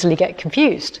might easily get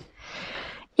confused.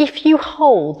 If you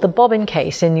hold the bobbin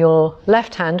case in your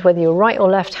left hand, whether you're right or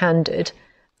left-handed,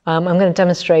 I'm going to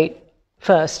demonstrate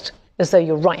first as though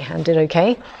you're right-handed,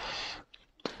 okay?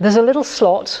 There's a little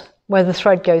slot where the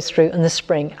thread goes through and the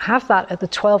spring. Have that at the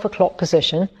 12 o'clock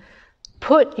position.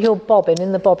 Put your bobbin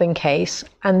in the bobbin case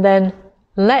and then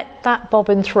let that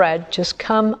bobbin thread just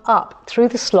come up through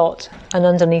the slot and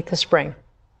underneath the spring.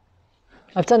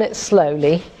 I've done it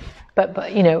slowly,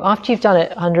 but you know, after you've done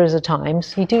it hundreds of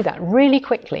times, you do that really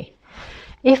quickly.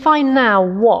 If I now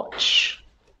watch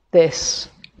this,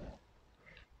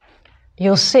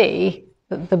 you'll see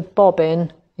that the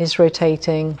bobbin is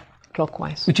rotating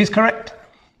clockwise. Which is correct.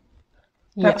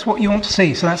 That's what you want to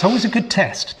see. So that's always a good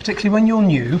test, particularly when you're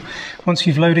new. Once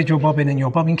you've loaded your bobbin in your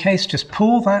bobbin case, just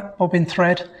pull that bobbin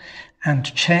thread and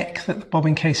check that the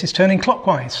bobbin case is turning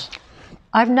clockwise.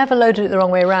 I've never loaded it the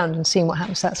wrong way around and seen what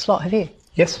happens to that slot, have you?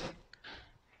 Yes.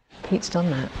 Pete's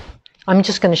done that. I'm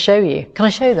just going to show you. Can I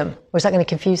show them? Or is that going to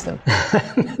confuse them?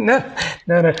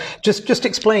 No. Just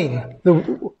explain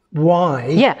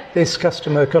why this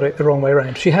customer got it the wrong way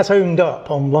around. She has owned up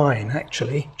online,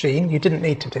 actually. Jean, you didn't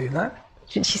need to do that.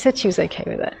 She said she was okay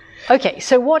with it. Okay,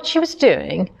 so what she was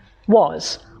doing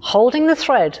was holding the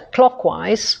thread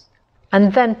clockwise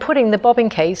and then putting the bobbin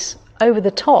case over the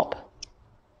top.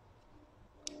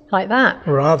 Like that.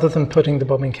 Rather than putting the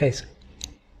bobbin case,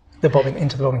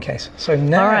 into the bobbin case. So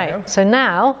now, all right. So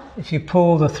now, if you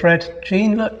pull the thread,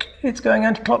 Jean, look, it's going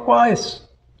anti-clockwise.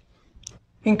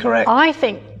 Incorrect. I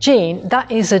think, Jean,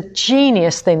 that is a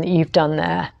genius thing that you've done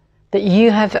there. That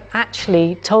you have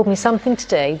actually told me something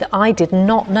today that I did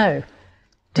not know.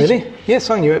 Really? Yes,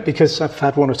 I knew it because I've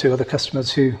had one or two other customers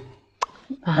who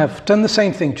have done the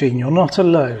same thing, Jean. You're not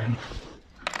alone.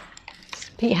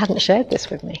 Pete hadn't shared this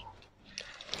with me.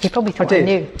 He probably thought I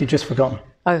knew. You'd just forgotten.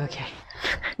 Oh, okay.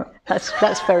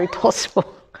 That's very possible.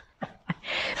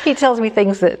 He tells me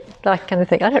things that I kind of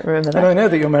think, I don't remember that. And I know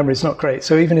that your memory's not great,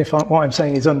 so even if what I'm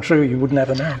saying is untrue, you would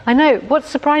never know. I know. What's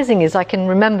surprising is I can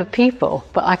remember people,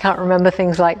 but I can't remember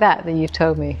things like that you've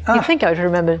told me. You'd think I would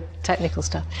remember technical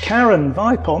stuff. Karen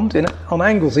Vipond on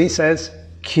Anglesey says,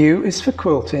 Q is for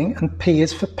quilting and P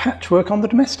is for patchwork on the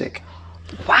domestic.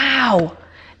 Wow!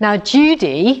 Now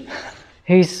Judy,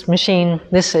 whose machine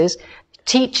this is,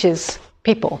 teaches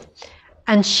people.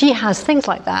 And she has things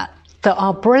like that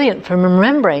are brilliant for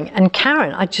remembering. And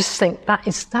Karen, I just think that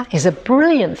is a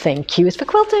brilliant thing. Q is for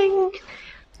quilting,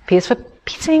 P is for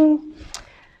piecing,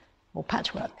 or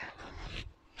patchwork.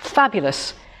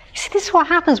 Fabulous. You see, this is what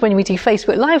happens when we do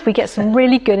Facebook Live. We get some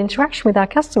really good interaction with our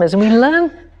customers, and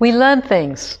we learn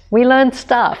things. We learn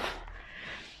stuff,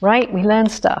 right? We learn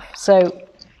stuff. So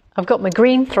I've got my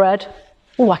green thread.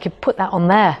 Oh, I could put that on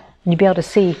there and you'll be able to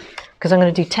see, because I'm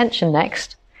going to do tension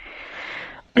next.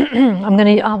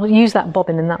 I'll use that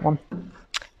bobbin in that one.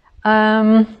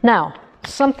 Now,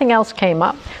 something else came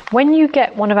up. When you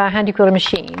get one of our handy quilter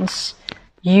machines,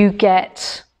 you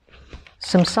get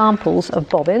some samples of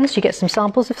bobbins, you get some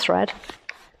samples of thread.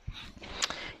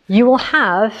 You will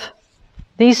have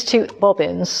these two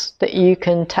bobbins that you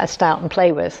can test out and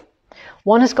play with.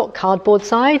 One has got cardboard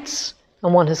sides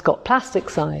and one has got plastic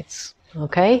sides.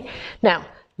 Okay? Now,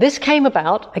 this came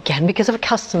about, again, because of a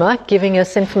customer giving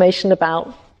us information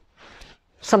about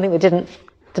something they didn't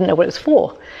know what it was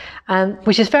for.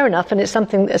 Which is fair enough, and it's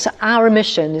something that's our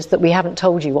omission, is that we haven't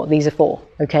told you what these are for.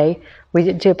 Okay?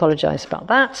 We do apologise about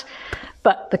that.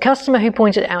 But the customer who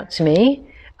pointed it out to me,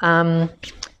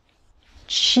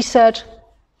 she said,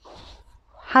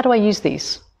 how do I use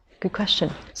these? Good question.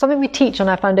 Something we teach on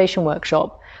our foundation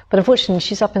workshop, but unfortunately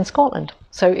she's up in Scotland,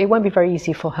 so it won't be very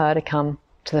easy for her to come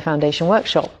to the foundation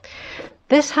workshop.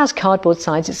 This has cardboard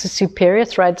sides. It's a Superior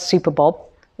Thread Super Bob.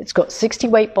 It's got 60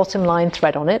 weight bottom line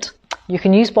thread on it. You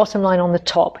can use bottom line on the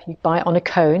top. You buy it on a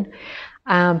cone.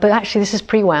 But actually this is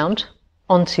pre-wound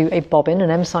onto a bobbin, an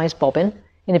M-size bobbin,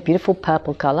 in a beautiful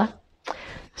purple colour.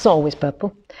 It's not always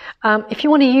purple. If you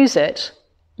want to use it,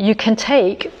 you can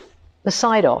take the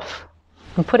side off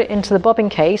and put it into the bobbin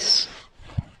case.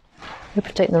 I hope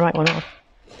I've taken the right one off.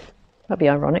 That'd be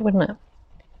ironic, wouldn't it?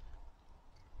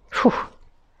 Whew.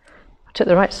 I took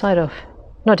the right side off.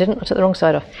 No, I didn't. I took the wrong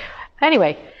side off.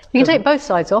 Anyway, you can take both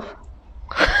sides off.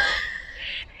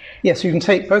 Yes, you can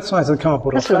take both sides of the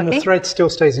cardboard off and the thread still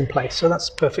stays in place, so that's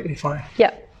perfectly fine.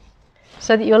 Yeah.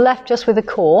 So that you're left just with a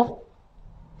core.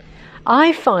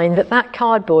 I find that that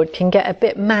cardboard can get a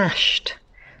bit mashed,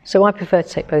 so I prefer to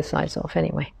take both sides off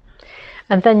anyway.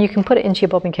 And then you can put it into your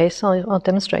bobbin case. I'll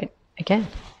demonstrate again.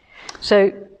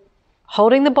 So,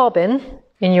 holding the bobbin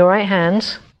in your right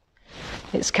hand,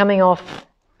 it's coming off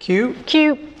Q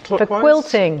for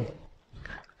quilting.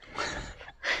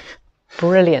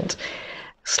 Brilliant.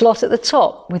 Slot at the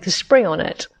top with the spring on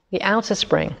it, the outer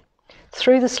spring,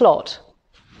 through the slot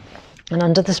and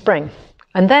under the spring.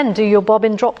 And then do your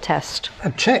bobbin drop test.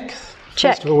 And check.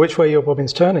 First of all, which way your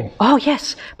bobbin's turning. Oh,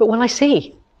 yes. But when I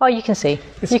see. Oh, you can see.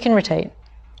 You can rotate.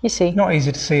 You see. Not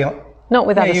easy to see. Not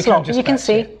without a slot. You can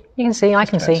see. You can see. I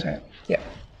can see. Yeah.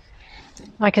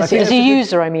 I can see. As a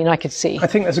user, I mean, I could see. I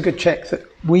think there's a good check that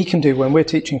we can do when we're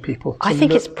teaching people. I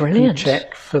think it's brilliant.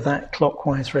 Check for that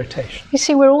clockwise rotation. You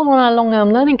see, we're all on our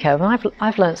long-arm learning curve, and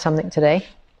I've learnt something today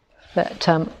that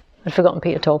I'd forgotten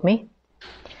Peter told me.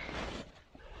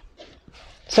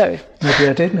 So maybe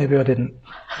I did, maybe I didn't.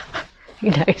 Who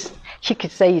knows? You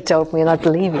could say you told me, and I'd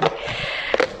believe you.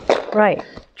 Right.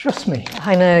 Trust me.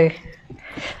 I know.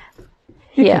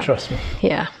 You can trust me.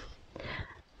 Yeah.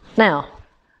 Now,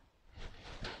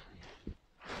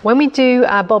 when we do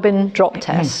our bobbin drop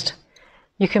test,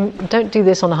 don't do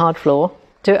this on a hard floor.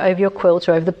 Do it over your quilt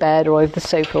or over the bed or over the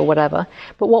sofa or whatever.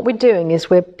 But what we're doing is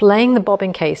we're laying the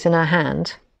bobbin case in our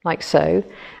hand, like so,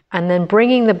 and then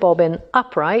bringing the bobbin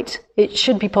upright. It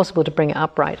should be possible to bring it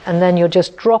upright. And then you're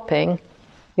just dropping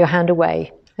your hand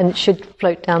away. And it should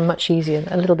float down much easier,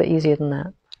 a little bit easier than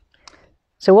that.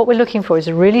 So what we're looking for is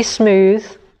a really smooth,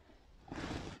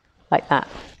 like that.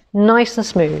 Nice and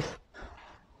smooth.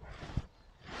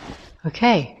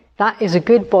 Okay, that is a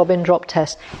good bobbin drop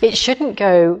test. It shouldn't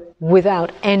go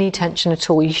without any tension at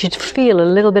all. You should feel a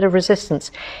little bit of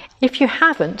resistance. If you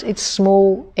haven't, it's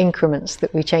small increments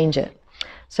that we change it.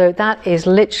 So that is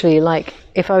literally like,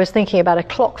 if I was thinking about a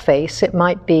clock face, it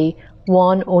might be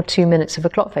 1 or 2 minutes of a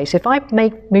clock face. If I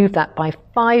move that by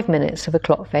 5 minutes of a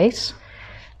clock face,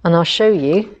 and I'll show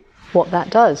you what that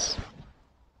does.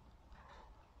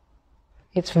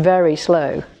 It's very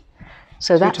slow.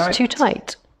 So that's too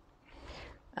tight.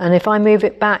 And if I move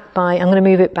it back I'm going to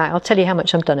move it back, I'll tell you how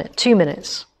much I've done it, 2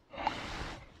 minutes.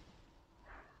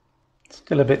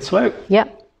 Still a bit slow.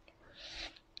 Yep.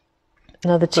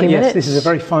 Another 2 minutes. Yes, this is a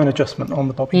very fine adjustment on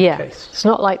the bobbin case. It's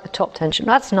not like the top tension.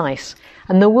 That's nice.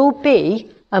 And there will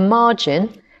be a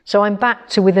margin, so I'm back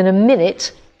to within a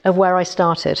minute of where I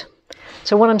started.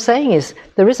 So what I'm saying is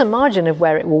there is a margin of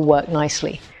where it will work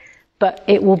nicely, but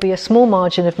it will be a small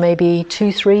margin of maybe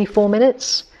 2, 3, 4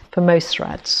 minutes for most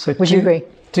threads. So would you agree?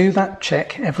 Do that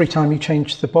check every time you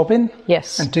change the bobbin.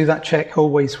 Yes. And do that check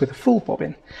always with a full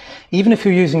bobbin. Even if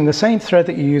you're using the same thread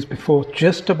that you used before,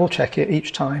 just double check it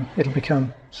each time. It'll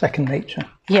become second nature.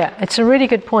 Yeah, it's a really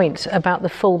good point about the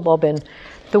full bobbin.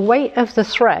 The weight of the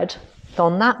thread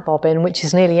on that bobbin, which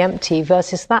is nearly empty,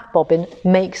 versus that bobbin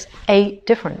makes a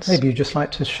difference. Maybe you just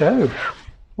like to show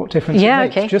what difference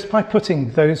it makes just by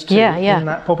putting those two in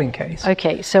that bobbin case.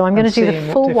 Okay, so I'm going to do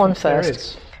the full one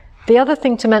first. The other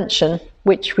thing to mention,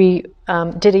 which we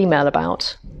did email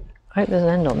about, I hope there's an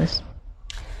end on this.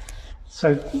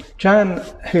 So Jan,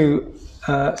 who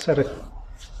said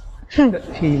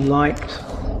that he liked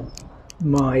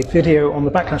my video on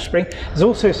the backlash spring, has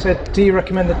also said, do you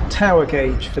recommend the tower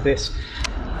gauge for this?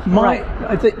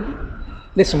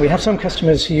 Listen, we have some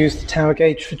customers who use the tower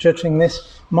gauge for judging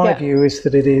this. My view is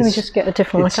that it is... Let me just get a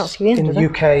different one. I can't see the end in the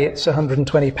UK, it's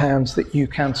 £120 that you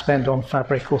can spend on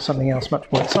fabric or something else much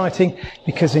more exciting,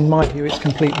 because in my view it's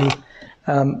completely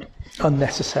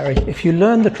unnecessary. If you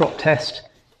learn the drop test,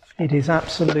 it is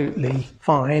absolutely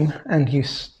fine, and you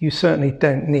certainly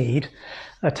don't need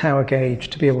a tower gauge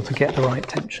to be able to get the right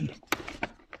tension.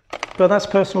 But that's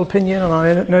personal opinion, and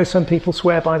I know some people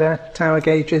swear by their tower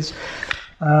gauges.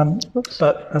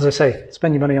 But as I say,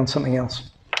 spend your money on something else.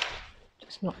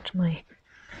 Just knocked my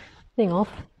thing off.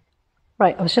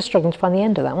 Right, I was just struggling to find the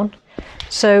end of that one.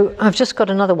 So I've just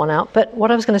got another one out. But what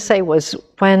I was going to say was,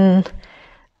 when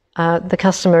the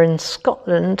customer in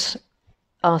Scotland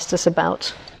asked us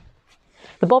about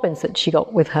the bobbins that she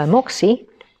got with her Moxie,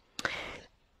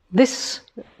 this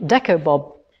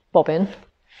Deco bobbin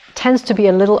tends to be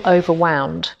a little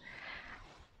overwound.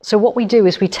 So what we do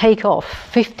is we take off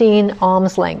 15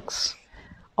 arm's lengths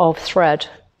of thread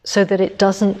so that it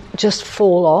doesn't just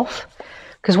fall off.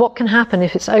 Because what can happen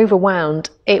if it's overwound,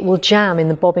 it will jam in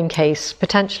the bobbin case,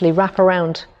 potentially wrap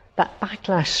around that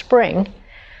backlash spring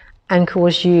and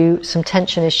cause you some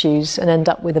tension issues and end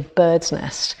up with a bird's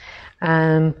nest.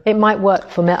 It might work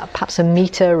for perhaps a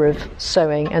metre of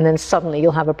sewing, and then suddenly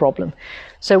you'll have a problem.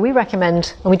 So we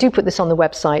recommend, and we do put this on the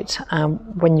website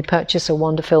when you purchase a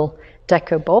Wonderful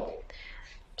Deco Bob.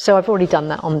 So I've already done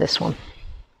that on this one.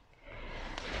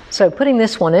 So putting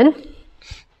this one in,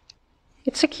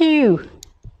 it's a Q.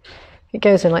 It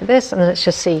goes in like this, and let's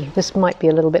just see. This might be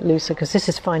a little bit looser because this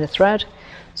is finer thread.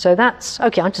 So that's,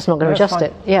 okay, I'm just not going to adjust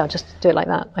it. Yeah, I'll just do it like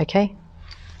that, okay?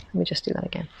 Let me just do that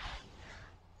again.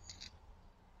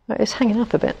 Oh, it's hanging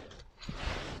up a bit.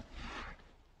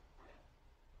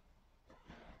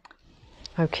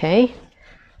 Okay.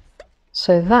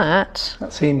 So that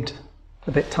seemed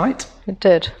a bit tight. It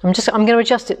did. I'm going to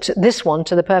adjust it to this one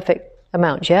to the perfect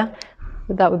amount, yeah?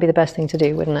 That would be the best thing to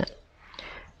do, wouldn't it?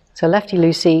 So lefty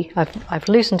loosey, I've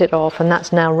loosened it off, and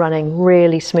that's now running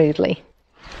really smoothly.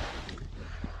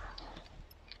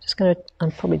 Just going to, I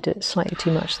probably did it slightly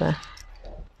too much there.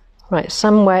 Right,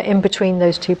 somewhere in between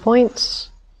those 2 points.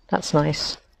 That's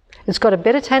nice. It's got a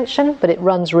bit of tension, but it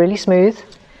runs really smooth.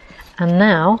 And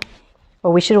now,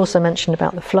 well, we should also mention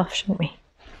about the fluff, shouldn't we?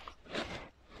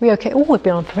 We okay? Oh, we've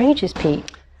been on for ages, Pete.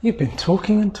 You've been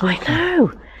talking and talking. I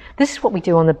know. This is what we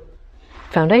do on the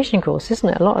foundation course, isn't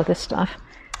it? A lot of this stuff.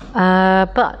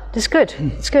 But it's good.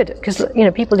 It's good because, you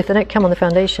know, people, if they don't come on the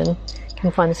foundation,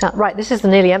 can find this out. Right, this is the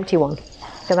nearly empty one.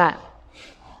 Look at that.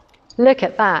 Look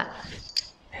at that.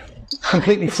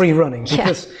 Completely free running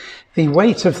because the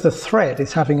weight of the thread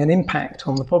is having an impact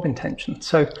on the bobbin tension.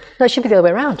 So no, it should be the other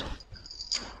way around.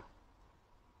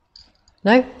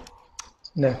 No?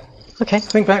 No. Okay.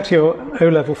 Think back to your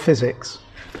O-level physics.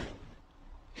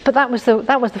 But that was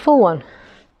the full one.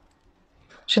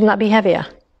 Shouldn't that be heavier?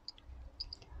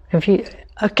 Okay.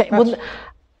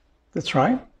 That's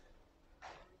right.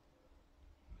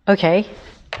 Okay.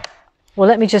 Well,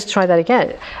 let me just try that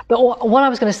again. But what I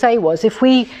was going to say was,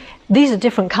 these are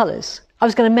different colours. I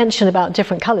was going to mention about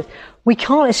different colours. We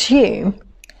can't assume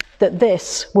that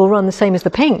this will run the same as the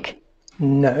pink.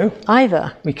 No.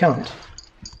 Either. We can't.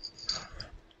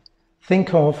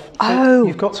 Think of,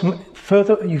 you've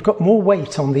got more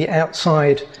weight on the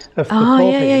outside of the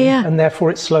bobbin, and therefore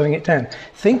it's slowing it down.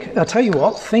 I'll tell you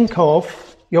what, think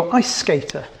of your ice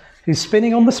skater who's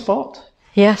spinning on the spot.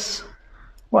 Yes.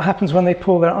 What happens when they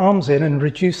pull their arms in and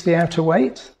reduce the outer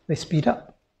weight? They speed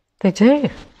up. They do.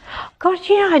 God,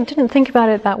 yeah, I didn't think about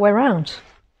it that way around.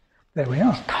 There we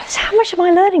are. God, how much am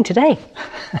I learning today?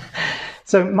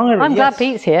 So Myra, I'm glad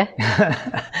Pete's here.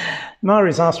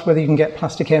 Myra's asked whether you can get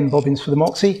plastic M bobbins for the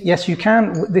Moxie. Yes, you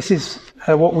can. This is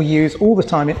what we use all the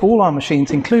time in all our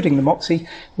machines, including the Moxie.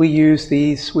 We use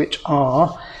these, which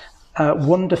are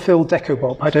Wonderful Deco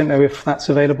Bob. I don't know if that's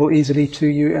available easily to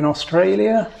you in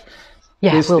Australia.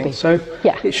 Yeah, it will be. So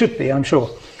it should be, I'm sure.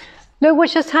 Look what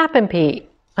just happened, Pete.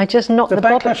 I just knocked the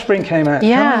backlash spring came out.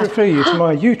 Yeah. Can I refer you to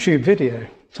my YouTube video?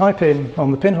 Type in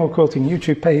on the Pinhole Quilting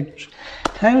YouTube page,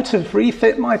 how to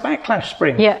refit my backlash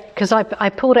spring. Yeah, because I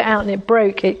pulled it out and it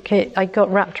broke. I got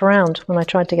wrapped around when I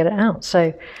tried to get it out.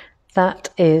 So that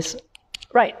is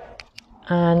right.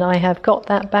 And I have got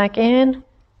that back in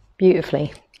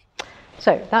beautifully.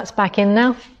 So that's back in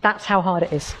now. That's how hard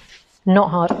it is. Not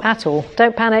hard at all.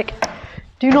 Don't panic.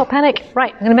 Do not panic.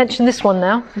 Right, I'm going to mention this one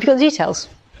now. Have you got the details?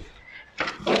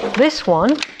 This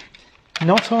one.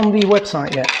 Not on the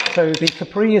website yet. So the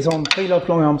Capri is on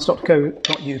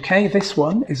prelovedlongarms.co.uk. This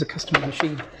one is a customer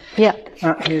machine. Yeah.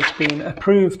 That has been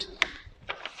approved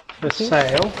for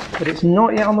sale, but it's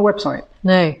not yet on the website.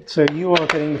 No. So you are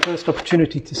getting the first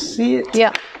opportunity to see it.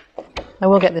 Yeah. I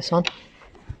will get this on.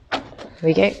 There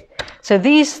we go. So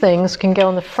these things can go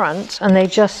on the front and they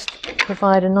just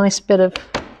provide a nice bit of...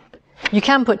 You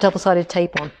can put double-sided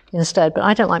tape on instead, but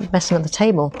I don't like messing up the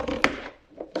table.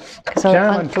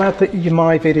 Jan, I'm glad that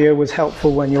my video was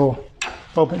helpful when your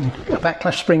bobbin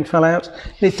backlash spring fell out.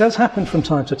 It does happen from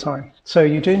time to time, so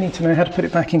you do need to know how to put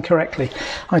it back in correctly.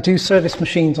 I do service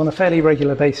machines on a fairly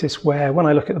regular basis where when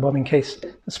I look at the bobbin case,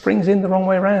 the spring's in the wrong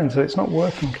way around, so it's not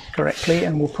working correctly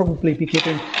and will probably be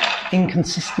giving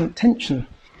inconsistent tension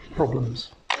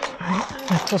problems.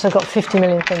 Right. I've also got 50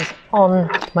 million things on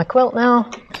my quilt now.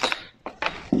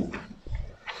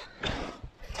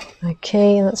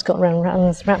 Okay, that's got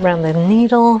wrapped around the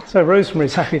needle. So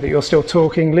Rosemary's happy that you're still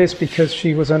talking, Liz, because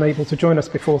she was unable to join us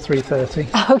before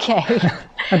 3:30. Okay.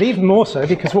 And even more so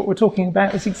because what we're talking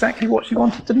about is exactly what she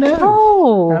wanted to know.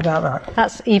 Oh, how about that?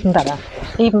 That's even better.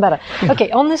 Even better.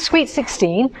 Okay, on the Sweet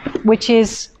 16, which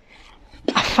is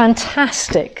a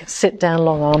fantastic sit-down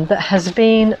long arm that has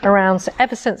been around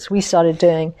ever since we started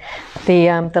doing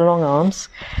the long arms.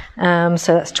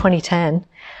 So that's 2010.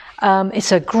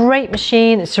 It's a great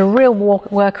machine. It's a real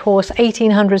workhorse,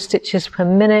 1,800 stitches per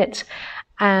minute.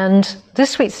 And this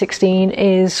Sweet 16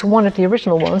 is one of the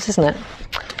original ones, isn't it?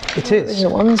 It is.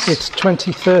 Original ones. It's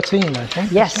 2013, I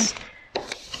think. Yes.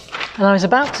 And I was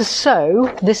about to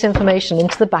sew this information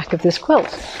into the back of this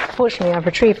quilt. Fortunately, I've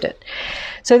retrieved it.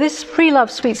 So this Pre-Loved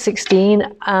Sweet 16,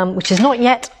 which is not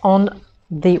yet on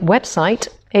the website,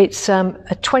 it's a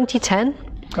 2010.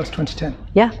 That's 2010.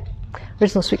 Yeah.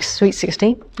 Original Sweet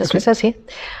 16, that's what it says here.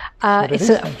 It's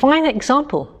a fine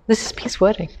example, this is piece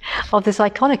wording, of this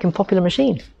iconic and popular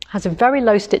machine. Has a very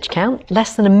low stitch count,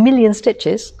 less than 1 million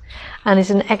stitches, and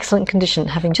is in excellent condition,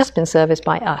 having just been serviced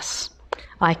by us.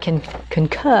 I can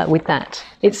concur with that.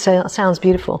 It sounds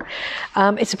beautiful.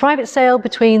 It's a private sale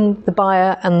between the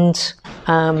buyer and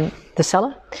the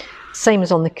seller, same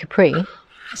as on the Capri.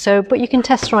 So, but you can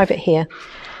test drive it here.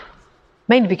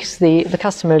 Mainly because the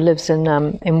customer lives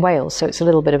in Wales, so it's a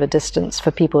little bit of a distance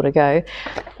for people to go.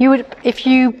 You would, if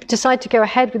you decide to go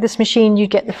ahead with this machine, you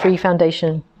get the free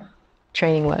foundation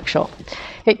training workshop.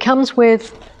 It comes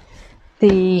with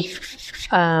the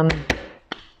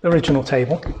original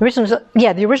table.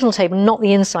 The original table, not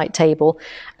the Insight table.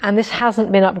 And this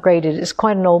hasn't been upgraded. It's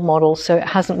quite an old model, so it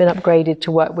hasn't been upgraded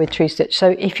to work with True Stitch. So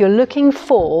if you're looking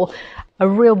for a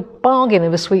real bargain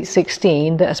of a Sweet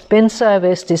 16 that has been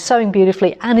serviced, is sewing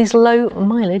beautifully and is low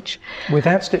mileage.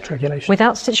 Without stitch regulation.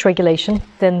 Without stitch regulation,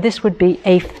 then this would be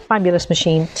a fabulous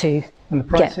machine to And the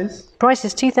price get. is? Price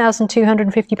is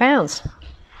 £2,250.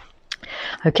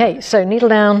 Okay, so needle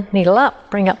down, needle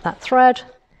up, bring up that thread.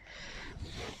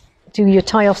 Do your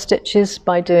tie-off stitches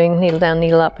by doing needle down,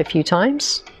 needle up a few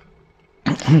times.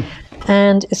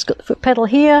 And it's got the foot pedal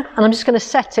here, and I'm just going to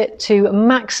set it to a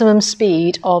maximum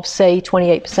speed of, say,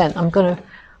 28%. I'm going to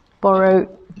borrow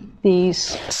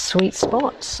these sweet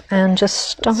spots and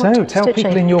just start So tell stitching.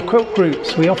 people in your quilt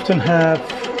groups, we often have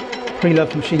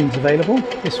pre-loved machines available.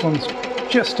 This one's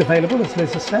just available, as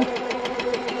Liz has said.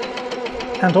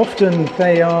 And often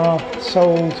they are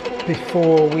sold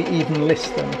before we even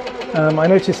list them. I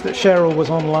noticed that Cheryl was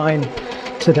online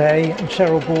today, and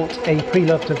Cheryl bought a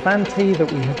pre-loved Avanti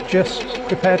that we had just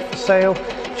prepared for sale.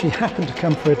 She happened to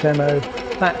come for a demo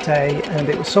that day and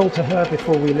it was sold to her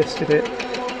before we listed it.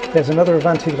 There's another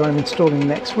Avanti that I'm installing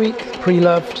next week,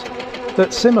 pre-loved,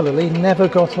 that similarly never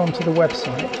got onto the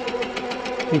website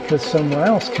because someone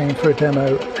else came for a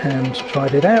demo and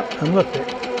tried it out and loved it.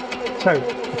 So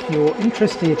if you're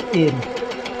interested in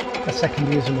a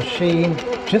second user machine,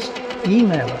 just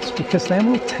email us, because then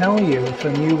we'll tell you if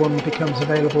a new one becomes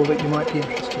available that you might be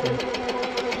interested in.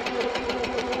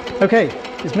 Okay,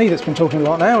 it's me that's been talking a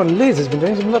lot now, and Liz has been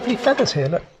doing some lovely feathers here,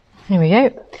 look. Here we go.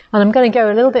 And I'm going to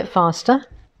go a little bit faster.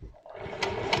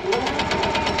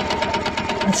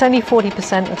 It's only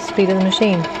 40% of the speed of the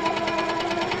machine.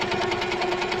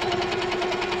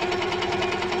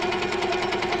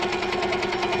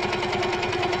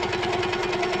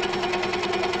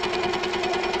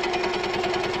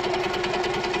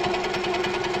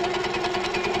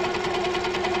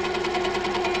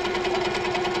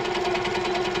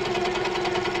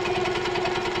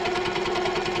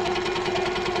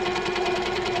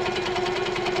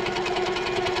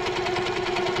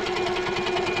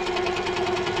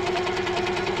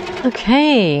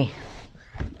 Okay.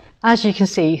 As you can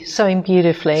see, sewing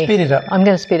beautifully. Speed it up. I'm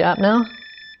going to speed it up now.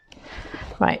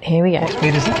 Right, here we go. What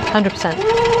speed is it?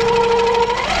 100%.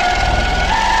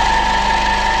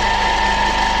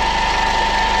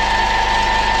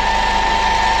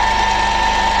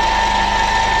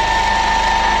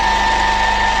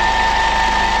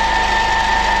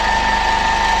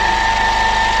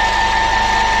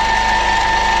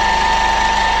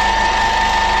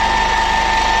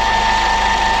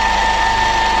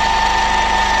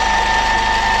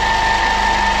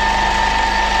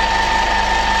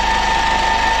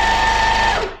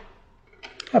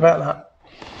 How about that?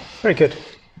 Very good.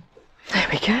 There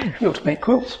we go. You ought to make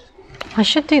quilts. I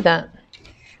should do that.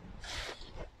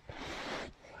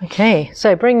 Okay,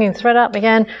 so bringing the thread up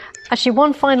again. Actually,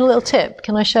 one final little tip.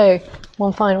 Can I show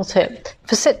one final tip?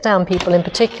 For sit-down people in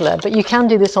particular, but you can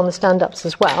do this on the stand-ups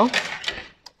as well.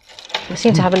 We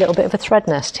seem to have a little bit of a thread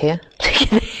nest here. Look at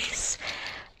this.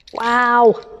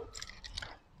 Wow.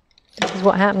 This is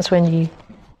what happens when you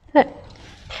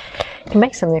can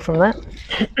make something from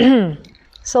that.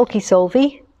 Sulky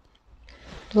solvy,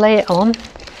 lay it on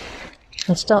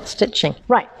and start stitching.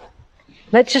 Right,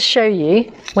 let's just show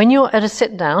you when you're at a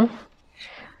sit down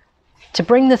to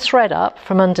bring the thread up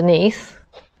from underneath.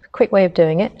 A quick way of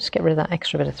doing it, just get rid of that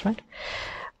extra bit of thread.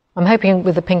 I'm hoping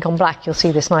with the pink on black you'll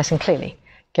see this nice and clearly.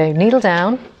 Go needle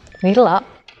down, needle up,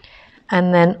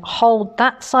 and then hold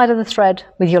that side of the thread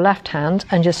with your left hand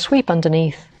and just sweep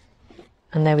underneath,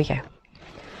 and there we go.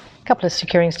 A couple of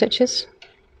securing stitches.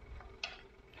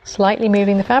 Slightly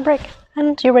moving the fabric,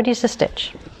 and you're ready to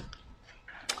stitch.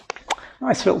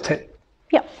 Nice little tip.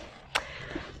 Yep.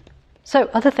 So,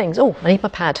 other things. Oh, I need my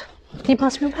pad. Can you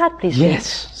pass me my pad, please?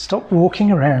 Yes. Stop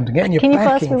walking around and getting your Can you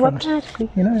back pass me my pad, please?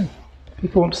 You know,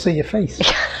 people want to see your face.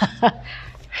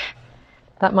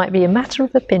 That might be a matter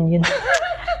of opinion.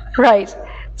 Right.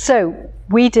 So,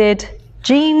 we did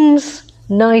Jean's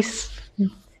nice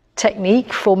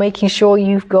technique for making sure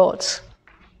you've got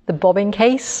the bobbin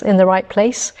case in the right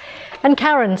place, and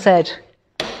Karen said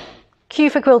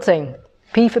Q for quilting,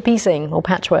 P for piecing or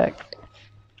patchwork.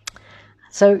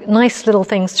 So nice little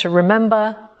things to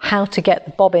remember, how to get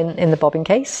the bobbin in the bobbin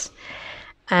case.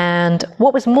 And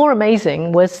what was more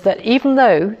amazing was that even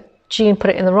though Jean put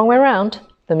it in the wrong way around,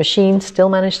 the machine still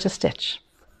managed to stitch.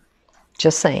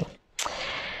 Just saying.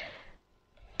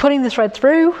 Putting the thread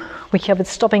through, we covered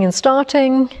stopping and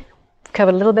starting,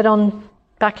 covered a little bit on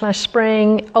backlash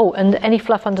spring. Oh, and any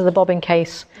fluff under the bobbin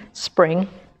case spring,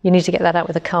 you need to get that out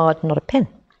with a card, not a pin.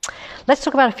 Let's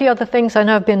talk about a few other things. I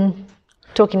know I've been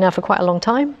talking now for quite a long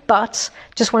time, but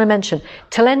just want to mention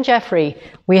Telen Jeffrey.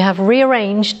 We have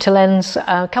rearranged Telen's,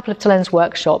 a couple of Telen's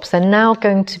workshops. They're now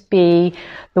going to be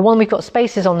the one we've got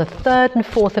spaces on the 3rd and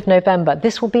 4th of November.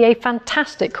 This will be a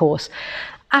fantastic course.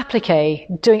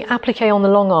 Applique, doing applique on the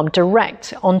long arm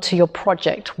direct onto your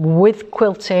project with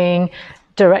quilting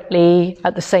directly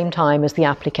at the same time as the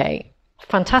applique.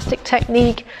 Fantastic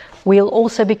technique. We'll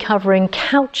also be covering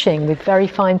couching with very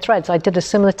fine threads. I did a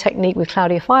similar technique with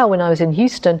Claudia File when I was in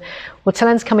Houston. Well,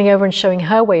 Telen's coming over and showing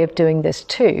her way of doing this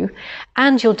too.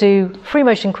 And you'll do free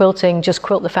motion quilting, just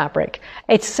quilt the fabric.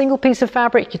 It's a single piece of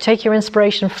fabric. You take your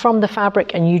inspiration from the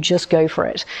fabric and you just go for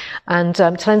it. And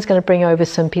Telen's going to bring over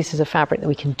some pieces of fabric that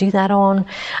we can do that on.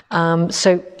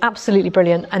 So absolutely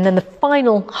brilliant. And then the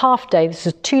final half day, this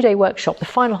is a 2-day workshop. The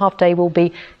final half day will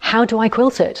be, how do I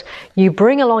quilt it? You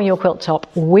bring along your quilt top,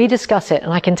 we discuss it.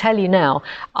 And I can tell you now,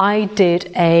 I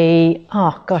did a,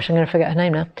 oh gosh, I'm going to forget her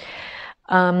name now.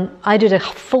 I did a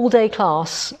full day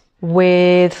class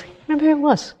with, remember who it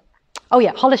was? Oh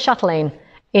yeah, Hollis Chatelaine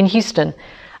in Houston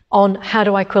on how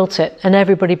do I quilt it, and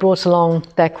everybody brought along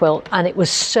their quilt, and it was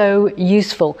so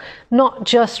useful. Not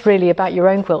just really about your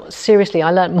own quilt. Seriously,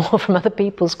 I learned more from other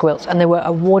people's quilts, and there were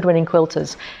award-winning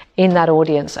quilters in that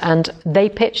audience, and they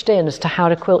pitched in as to how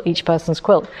to quilt each person's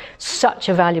quilt. Such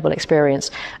a valuable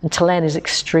experience, and Telen is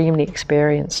extremely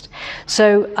experienced.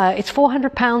 So it's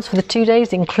 £400 for the 2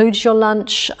 days. It includes your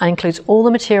lunch, includes all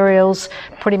the materials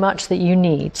pretty much that you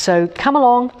need. So come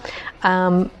along.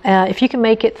 If you can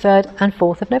make it 3rd and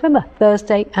 4th of November,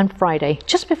 Thursday and Friday,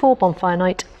 just before bonfire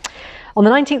night. On the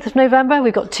 19th of November,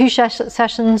 we've got 2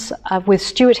 sessions with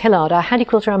Stuart Hillard, our Handy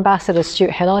Quilter Ambassador,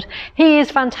 Stuart Hillard. He is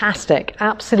fantastic,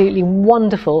 absolutely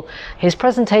wonderful. His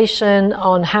presentation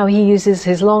on how he uses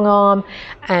his long arm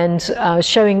and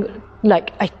showing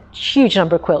like a huge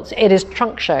number of quilts. It is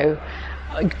trunk show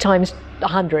times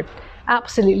 100.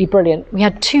 Absolutely brilliant. We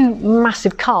had 2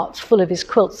 massive carts full of his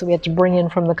quilts that we had to bring in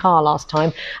from the car last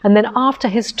time. And then after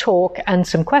his talk and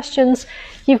some questions,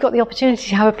 you've got the opportunity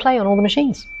to have a play on all the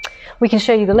machines. We can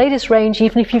show you the latest range,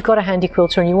 even if you've got a handy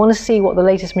quilter and you want to see what the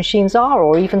latest machines are,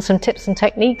 or even some tips and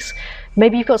techniques.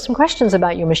 Maybe you've got some questions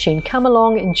about your machine. Come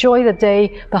along, enjoy the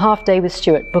day, the half day with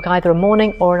Stuart. Book either a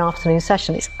morning or an afternoon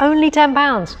session. It's only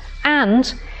 £10.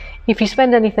 And if you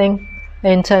spend anything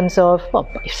in terms of,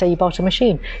 well, say you bought a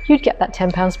machine, you'd get that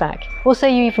 £10 back. Or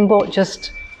say you even bought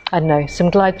just, I don't know, some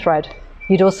glide thread,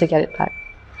 you'd also get it back.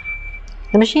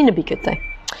 The machine would be good though.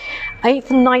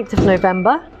 8th and 9th of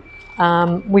November,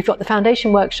 we've got the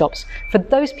foundation workshops. For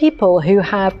those people who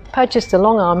have purchased a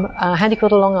Longarm, handy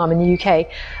quilter Longarm in the UK,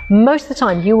 most of the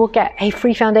time you will get a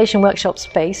free foundation workshop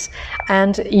space,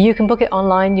 and you can book it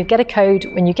online. You get a code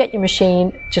when you get your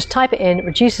machine, just type it in, it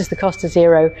reduces the cost to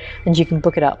 $0, and you can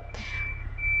book it up.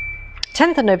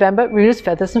 10th of November, rulers,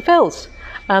 feathers and fills.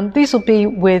 These will be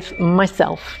with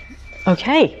myself.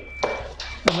 Okay.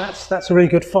 And that's a really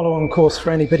good follow-on course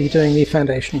for anybody doing the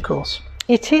foundation course.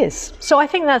 It is. So I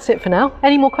think that's it for now.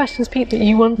 Any more questions, Pete, that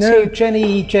you want to? No,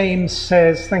 Jenny James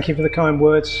says, thank you for the kind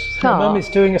words. Her mum is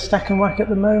doing a stack and whack at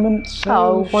the moment.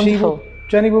 So wonderful.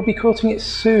 Jenny will be quilting it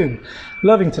soon.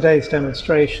 Loving today's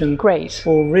demonstration. Great.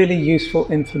 All really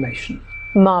useful information.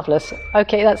 Marvellous.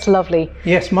 Okay, that's lovely.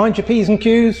 Yes, mind your P's and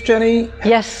Q's, Jenny.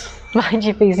 Yes, mind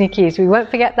your P's and Q's. We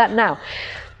won't forget that now.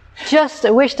 Just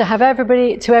a wish to have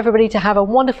everybody to have a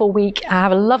wonderful week,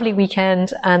 have a lovely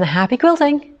weekend, and happy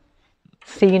quilting.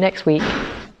 See you next week.